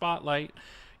into the spotlight,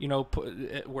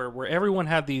 where everyone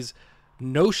had these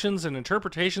notions and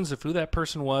interpretations of who that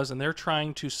person was, and they're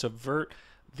trying to subvert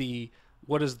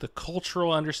what is the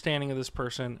cultural understanding of this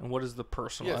person and what is the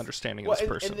personal understanding of this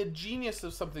person. And the genius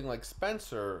of something like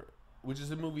Spencer, which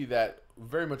is a movie that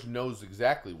very much knows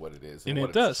exactly what it is. And what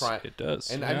it does. It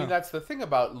does. And I mean, that's the thing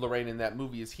about Lorraine in that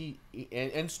movie is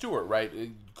and Stewart, right?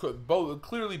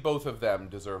 Clearly both of them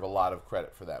deserve a lot of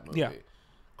credit for that movie. Yeah.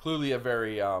 Clearly a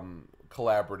very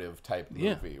collaborative type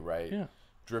movie, right? Yeah.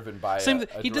 Driven by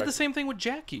he did the same thing with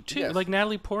Jackie too. Yes. Like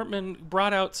Natalie Portman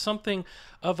brought out something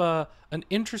of an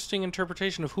interesting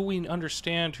interpretation of who we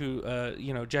understand who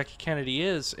Jackie Kennedy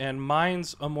is, and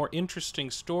mine's a more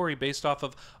interesting story based off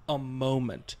of a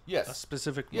moment, a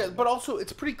specific moment. Yeah, but also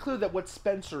it's pretty clear that what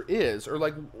Spencer is, or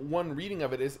like one reading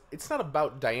of it is, it's not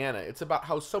about Diana. It's about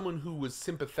how someone who was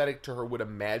sympathetic to her would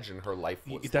imagine her life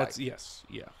was like. Yes,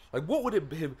 yeah. Like what would it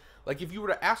be, like if you were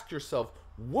to ask yourself,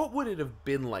 what would it have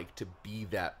been like to be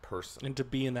that person and to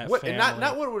be in that family? And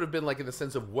not what it would have been like in the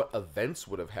sense of what events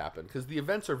would have happened, because the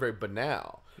events are very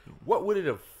banal. What would it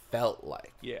have felt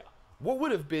like? Yeah. What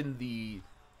would have been the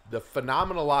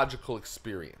phenomenological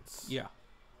experience? Yeah.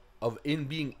 Of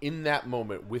being in that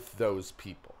moment with those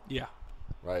people. Yeah.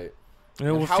 Right. And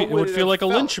it would feel like a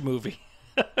Lynch movie.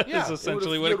 Yeah. Is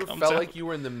essentially what it comes felt out. like you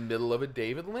were in the middle of a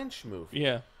David Lynch movie.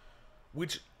 Yeah.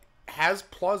 Which has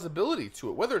plausibility to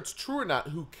it. Whether it's true or not,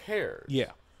 who cares?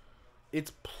 Yeah.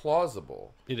 It's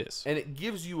plausible. It is. And it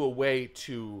gives you a way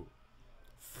to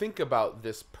think about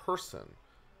this person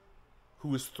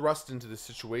who is thrust into the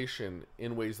situation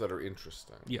in ways that are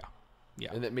interesting. Yeah.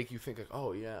 Yeah. And that make you think like,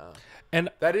 oh yeah. And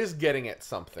that is getting at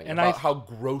something and about how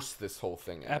gross this whole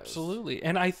thing is. Absolutely.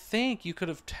 And I think you could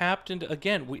have tapped into,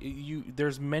 again,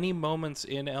 there's many moments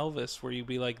in Elvis where you'd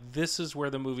be like, this is where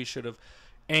the movie should have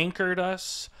anchored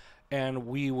us, and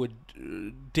we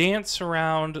would dance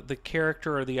around the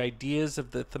character or the ideas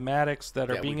of the thematics that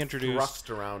are being introduced. Thrust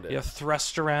around it. Yeah,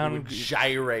 thrust around.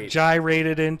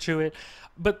 Gyrated into it.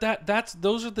 But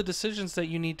those are the decisions that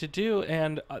you need to do,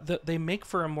 and they make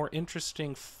for a more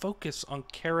interesting focus on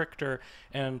character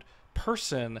and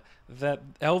person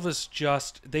that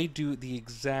Elvis they do the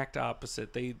exact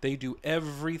opposite. They do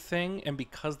everything, and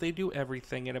because they do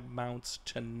everything, it amounts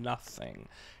to nothing,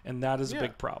 and that is a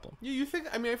big problem. Yeah, you think?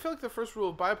 I mean, I feel like the first rule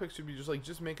of biopics should be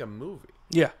just make a movie.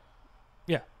 Yeah,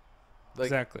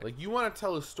 exactly. Like you want to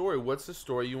tell a story. What's the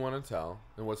story you want to tell,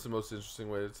 and what's the most interesting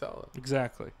way to tell it?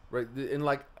 Exactly. Right, and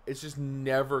like it's just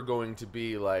never going to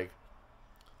be like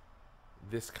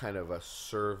this kind of a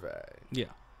survey. Yeah.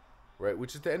 Right,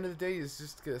 which at the end of the day is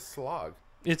just a slog.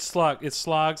 It's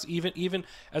slogs. Even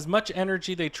as much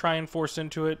energy they try and force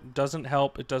into it doesn't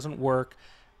help. It doesn't work,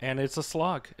 and it's a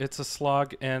slog. It's a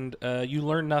slog, and you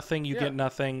learn nothing. You get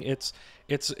nothing. It's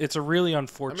a really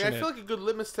unfortunate. I mean, I feel like a good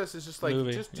litmus test is just like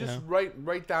movie, just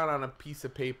write down on a piece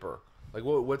of paper like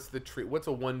what's a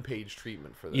 1-page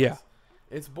treatment for this. Yeah,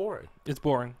 it's boring. It's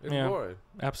boring. It's boring.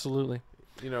 Absolutely.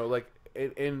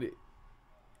 And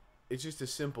it's just a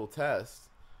simple test.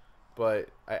 But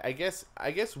I guess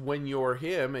when you're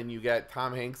him and you got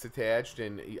Tom Hanks attached,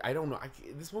 and I don't know,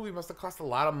 this movie must have cost a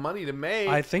lot of money to make.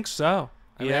 I think so.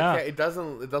 I mean, it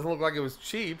doesn't look like it was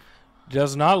cheap.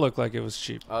 Does not look like it was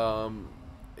cheap.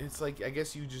 It's like I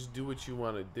guess you just do what you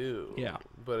want to do. Yeah.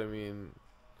 But I mean,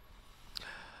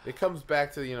 It comes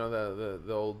back to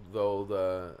the old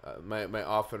my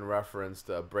often referenced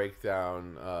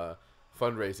breakdown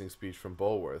fundraising speech from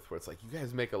Bulworth, where it's like, you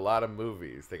guys make a lot of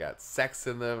movies. They got sex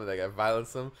in them, they got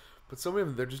violence in them, but some of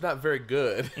them, they're just not very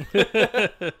good.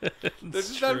 They're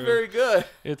just not very good.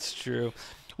 It's true.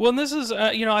 Well, and this is,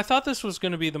 I thought this was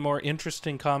going to be the more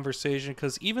interesting conversation,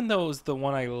 because even though it was the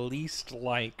one I least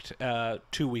liked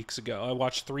 2 weeks ago, I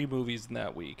watched 3 movies in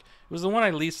that week. It was the one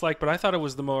I least liked, but I thought it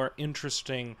was the more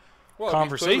interesting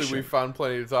conversation. Clearly we found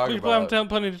plenty to talk about. We found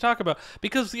plenty to talk about,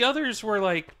 because the others were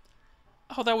like,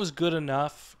 oh, that was good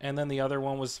enough, and then the other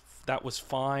one was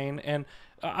fine, and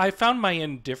I found my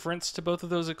indifference to both of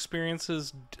those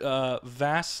experiences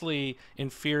vastly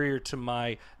inferior to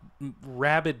my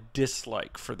rabid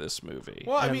dislike for this movie.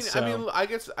 Well, I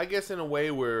guess in a way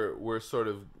we're sort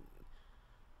of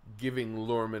giving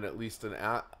Luhrmann at least an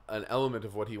element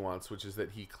of what he wants, which is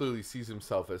that he clearly sees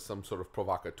himself as some sort of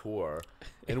provocateur,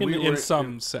 and in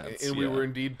some sense, and we were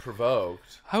indeed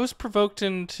provoked. I was provoked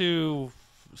into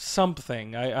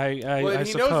something. I he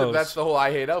suppose. knows that that's the whole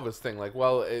 "I hate Elvis" thing. Like,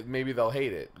 well, maybe they'll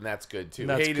hate it, and that's good too.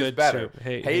 That's hate good is better. too.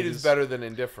 Hate is better than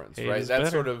indifference, right?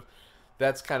 That's better.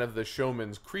 That's kind of the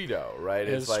showman's credo, right?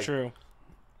 It's like, true.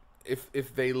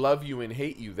 If they love you and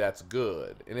hate you, that's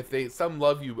good. And if some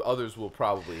love you, others will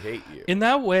probably hate you. In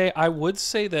that way, I would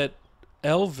say that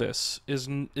Elvis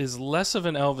is less of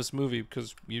an Elvis movie,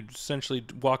 because you essentially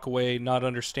walk away not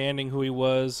understanding who he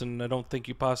was, and I don't think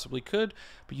you possibly could,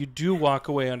 but you do walk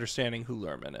away understanding who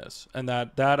Luhrmann is, and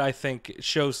that I think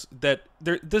shows that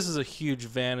this is a huge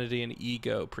vanity and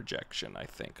ego projection, I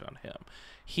think, on him.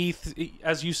 He,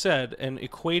 as you said, and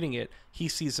equating it, he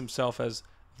sees himself as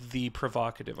the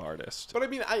provocative artist. But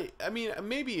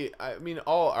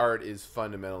all art is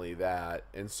fundamentally that,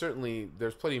 and certainly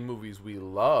there's plenty of movies we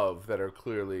love that are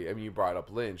clearly. I mean, you brought up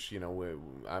Lynch.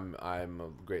 I'm a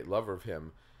great lover of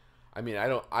him. I mean, I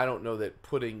don't know that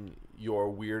putting your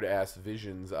weird ass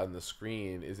visions on the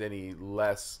screen is any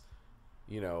less,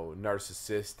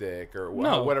 narcissistic or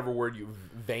whatever word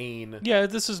vain. Yeah,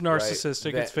 this is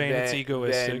narcissistic. Right? It's vain. It's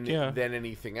egoistic. Than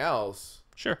anything else.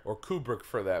 Sure. Or Kubrick,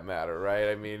 for that matter, right?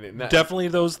 I mean, definitely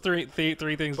those three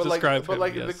things describe him.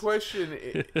 But yes. the question,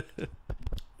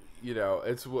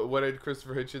 it's what did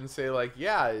Christopher Hitchens say? Like,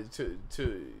 yeah,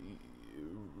 to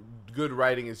good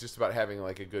writing is just about having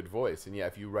like a good voice, and yeah,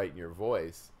 if you write in your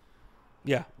voice,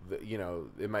 yeah,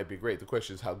 it might be great. The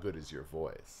question is, how good is your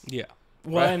voice? Yeah.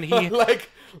 Well, right? And he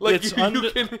it's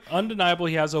undeniable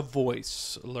he has a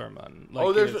voice, Luhrmann.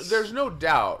 There's no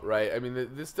doubt, right? I mean,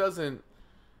 this doesn't.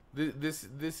 This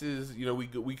is,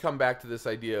 we come back to this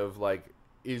idea of like,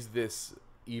 is this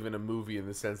even a movie in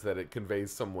the sense that it conveys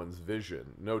someone's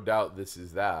vision? No doubt this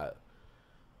is that,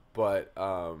 but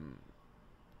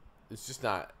it's just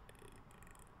not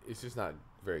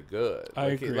very good. I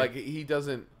agree. Like, he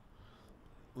doesn't,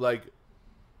 like,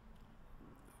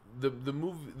 the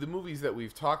movies that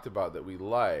we've talked about that we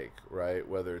like, right?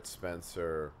 Whether it's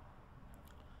Spencer,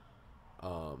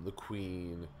 The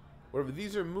Queen, whatever.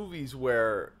 These are movies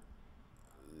where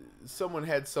someone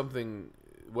had something,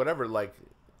 whatever, like,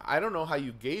 I don't know how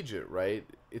you gauge it, right?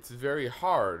 It's very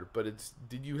hard, but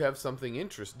did you have something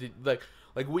interesting? Like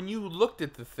when you looked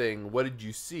at the thing, what did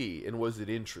you see, and was it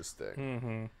interesting?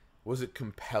 Mm-hmm. Was it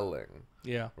compelling?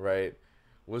 Yeah. Right?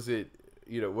 Was it,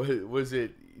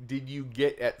 did you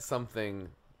get at something,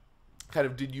 kind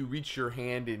of, did you reach your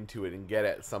hand into it and get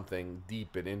at something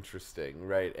deep and interesting,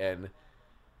 right? And,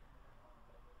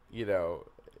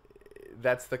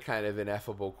 that's the kind of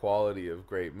ineffable quality of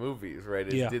great movies, right?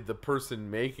 Did the person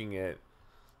making it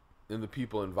and the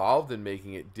people involved in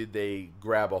making it, did they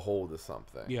grab a hold of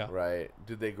something? Yeah. Right?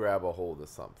 Did they grab a hold of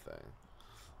something?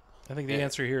 I think the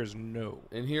answer here is no.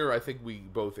 And here I think we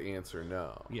both answer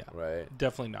no. Yeah. Right?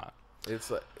 Definitely not. It's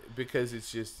like, because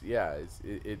it's just, yeah,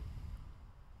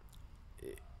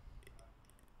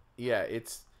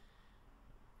 it's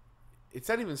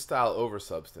not even style over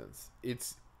substance.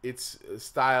 It's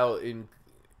style in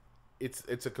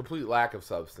it's a complete lack of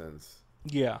substance.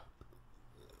 Yeah.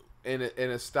 In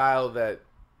a style that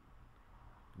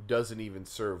doesn't even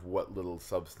serve what little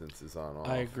substance is on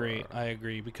offer. I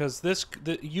agree because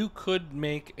you could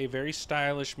make a very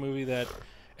stylish movie that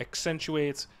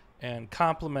accentuates and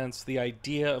complements the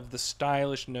idea of the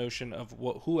stylish notion of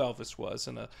who Elvis was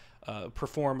in a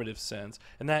performative sense,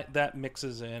 and that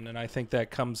mixes in, and I think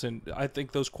that comes in. I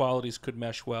think those qualities could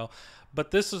mesh well,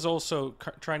 but this is also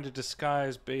trying to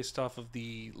disguise based off of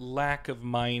the lack of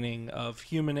mining of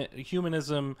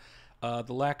humanism,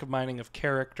 the lack of mining of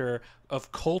character,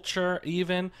 of culture,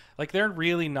 even. Like, they're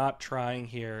really not trying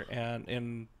here,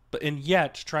 and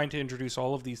yet trying to introduce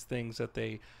all of these things that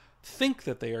they think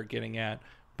that they are getting at,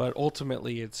 but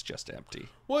ultimately it's just empty.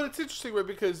 Well, it's interesting, right?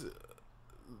 Because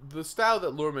the style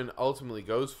that Luhrmann ultimately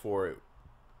goes for it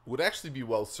would actually be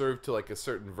well served to like a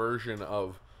certain version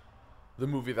of the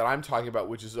movie that I'm talking about,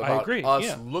 which is about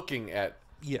us looking at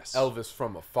Elvis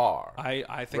from afar.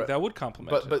 I think that would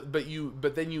complement it.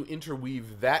 But then you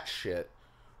interweave that shit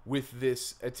with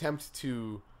this attempt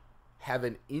to have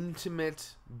an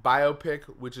intimate biopic,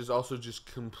 which is also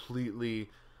just completely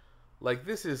like,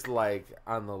 this is like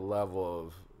on the level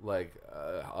of like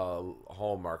a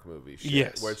Hallmark movie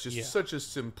shit, where it's just such a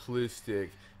simplistic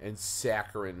and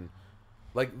saccharine,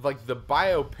 like the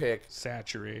biopic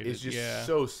saturated is just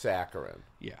so saccharine,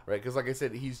 right? Because like I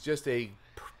said, he's just a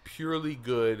purely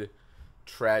good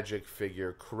tragic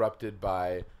figure corrupted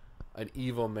by an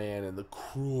evil man in the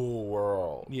cruel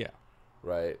world,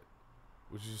 right?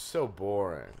 Which is so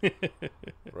boring,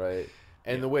 right?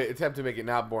 And the way attempt to make it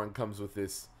not boring comes with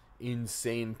this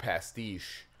insane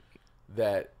pastiche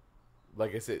that,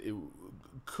 like I said, it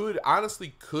could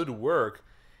work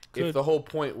if the whole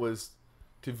point was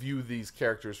to view these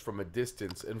characters from a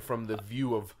distance and from the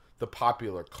view of the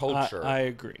popular culture. I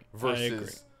agree.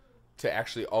 Versus to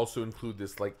actually also include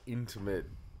this like intimate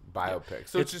biopic.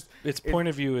 So its point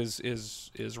of view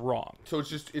is wrong. So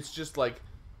it's just like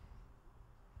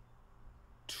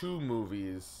two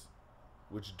movies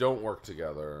which don't work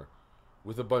together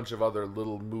with a bunch of other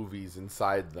little movies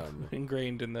inside them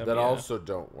ingrained in them that also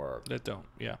don't work.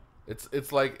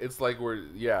 It's like we're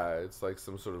it's like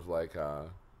some sort of like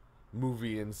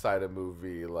movie inside a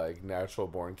movie, like Natural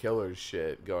Born Killers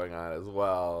shit going on as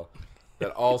well.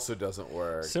 That also doesn't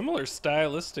work. Similar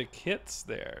stylistic hits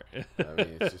there. I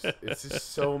mean, it's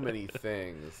just so many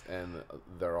things, and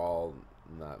they're all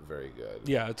not very good.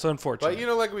 Yeah, it's unfortunate.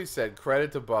 But like we said,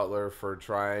 credit to Butler for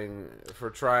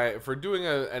doing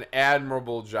an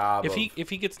admirable job. If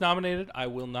he gets nominated, I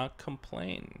will not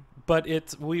complain. But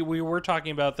we were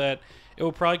talking about that it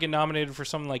will probably get nominated for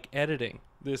something like editing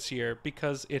this year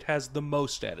because it has the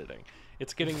most editing.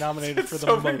 It's getting nominated for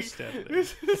the most editing.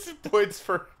 This is points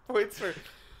for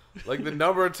like the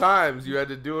number of times you had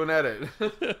to do an edit.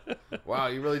 Wow,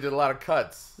 you really did a lot of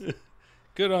cuts.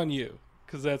 Good on you,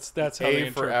 because that's how they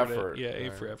interpret effort. It. Yeah,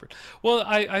 A for effort. Well,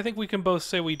 I think we can both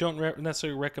say we don't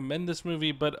necessarily recommend this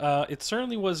movie, but it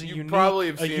certainly was a unique. You probably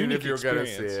have seen it if you're going to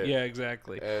see it. Yeah,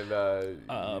 exactly. And I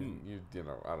don't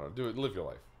know, live your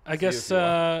life. I guess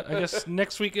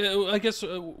next week.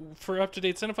 For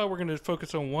Up-to-Date Cinephile, we're going to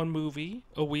focus on one movie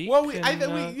a week. Well,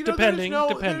 depending.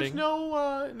 There's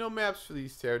no maps for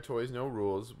these territories, no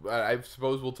rules. I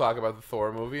suppose we'll talk about the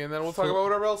Thor movie, and then we'll talk about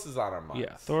whatever else is on our minds.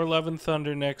 Yeah, Thor: Love and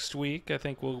Thunder next week. I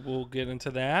think we'll get into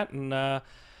that, and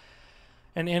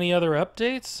any other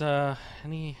updates?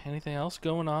 Anything else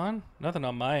going on? Nothing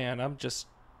on my end. I'm just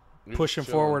pushing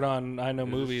forward on I Know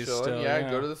Movies still. Yeah,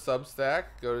 go to the Substack.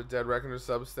 Go to Dead Reckoner's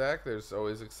Substack. There's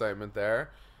always excitement there.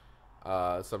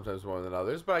 Sometimes more than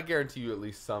others, but I guarantee you at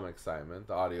least some excitement.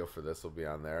 The audio for this will be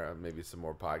on there. Maybe some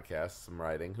more podcasts, some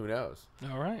writing. Who knows?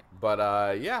 All right. But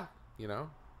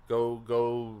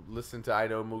go listen to I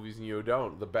Know Movies and You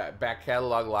Don't. The back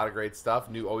catalog, a lot of great stuff.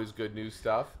 Always good new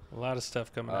stuff. A lot of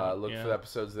stuff coming out. Look for the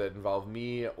episodes that involve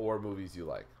me or movies you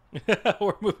like.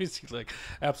 Or movies you like.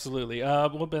 Absolutely.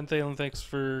 Well, Ben Thelen, thanks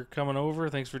for coming over.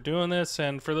 Thanks for doing this.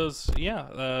 And for those,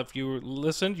 if you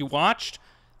listened, you watched,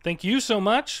 thank you so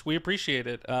much. We appreciate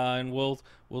it. And we'll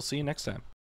see you next time.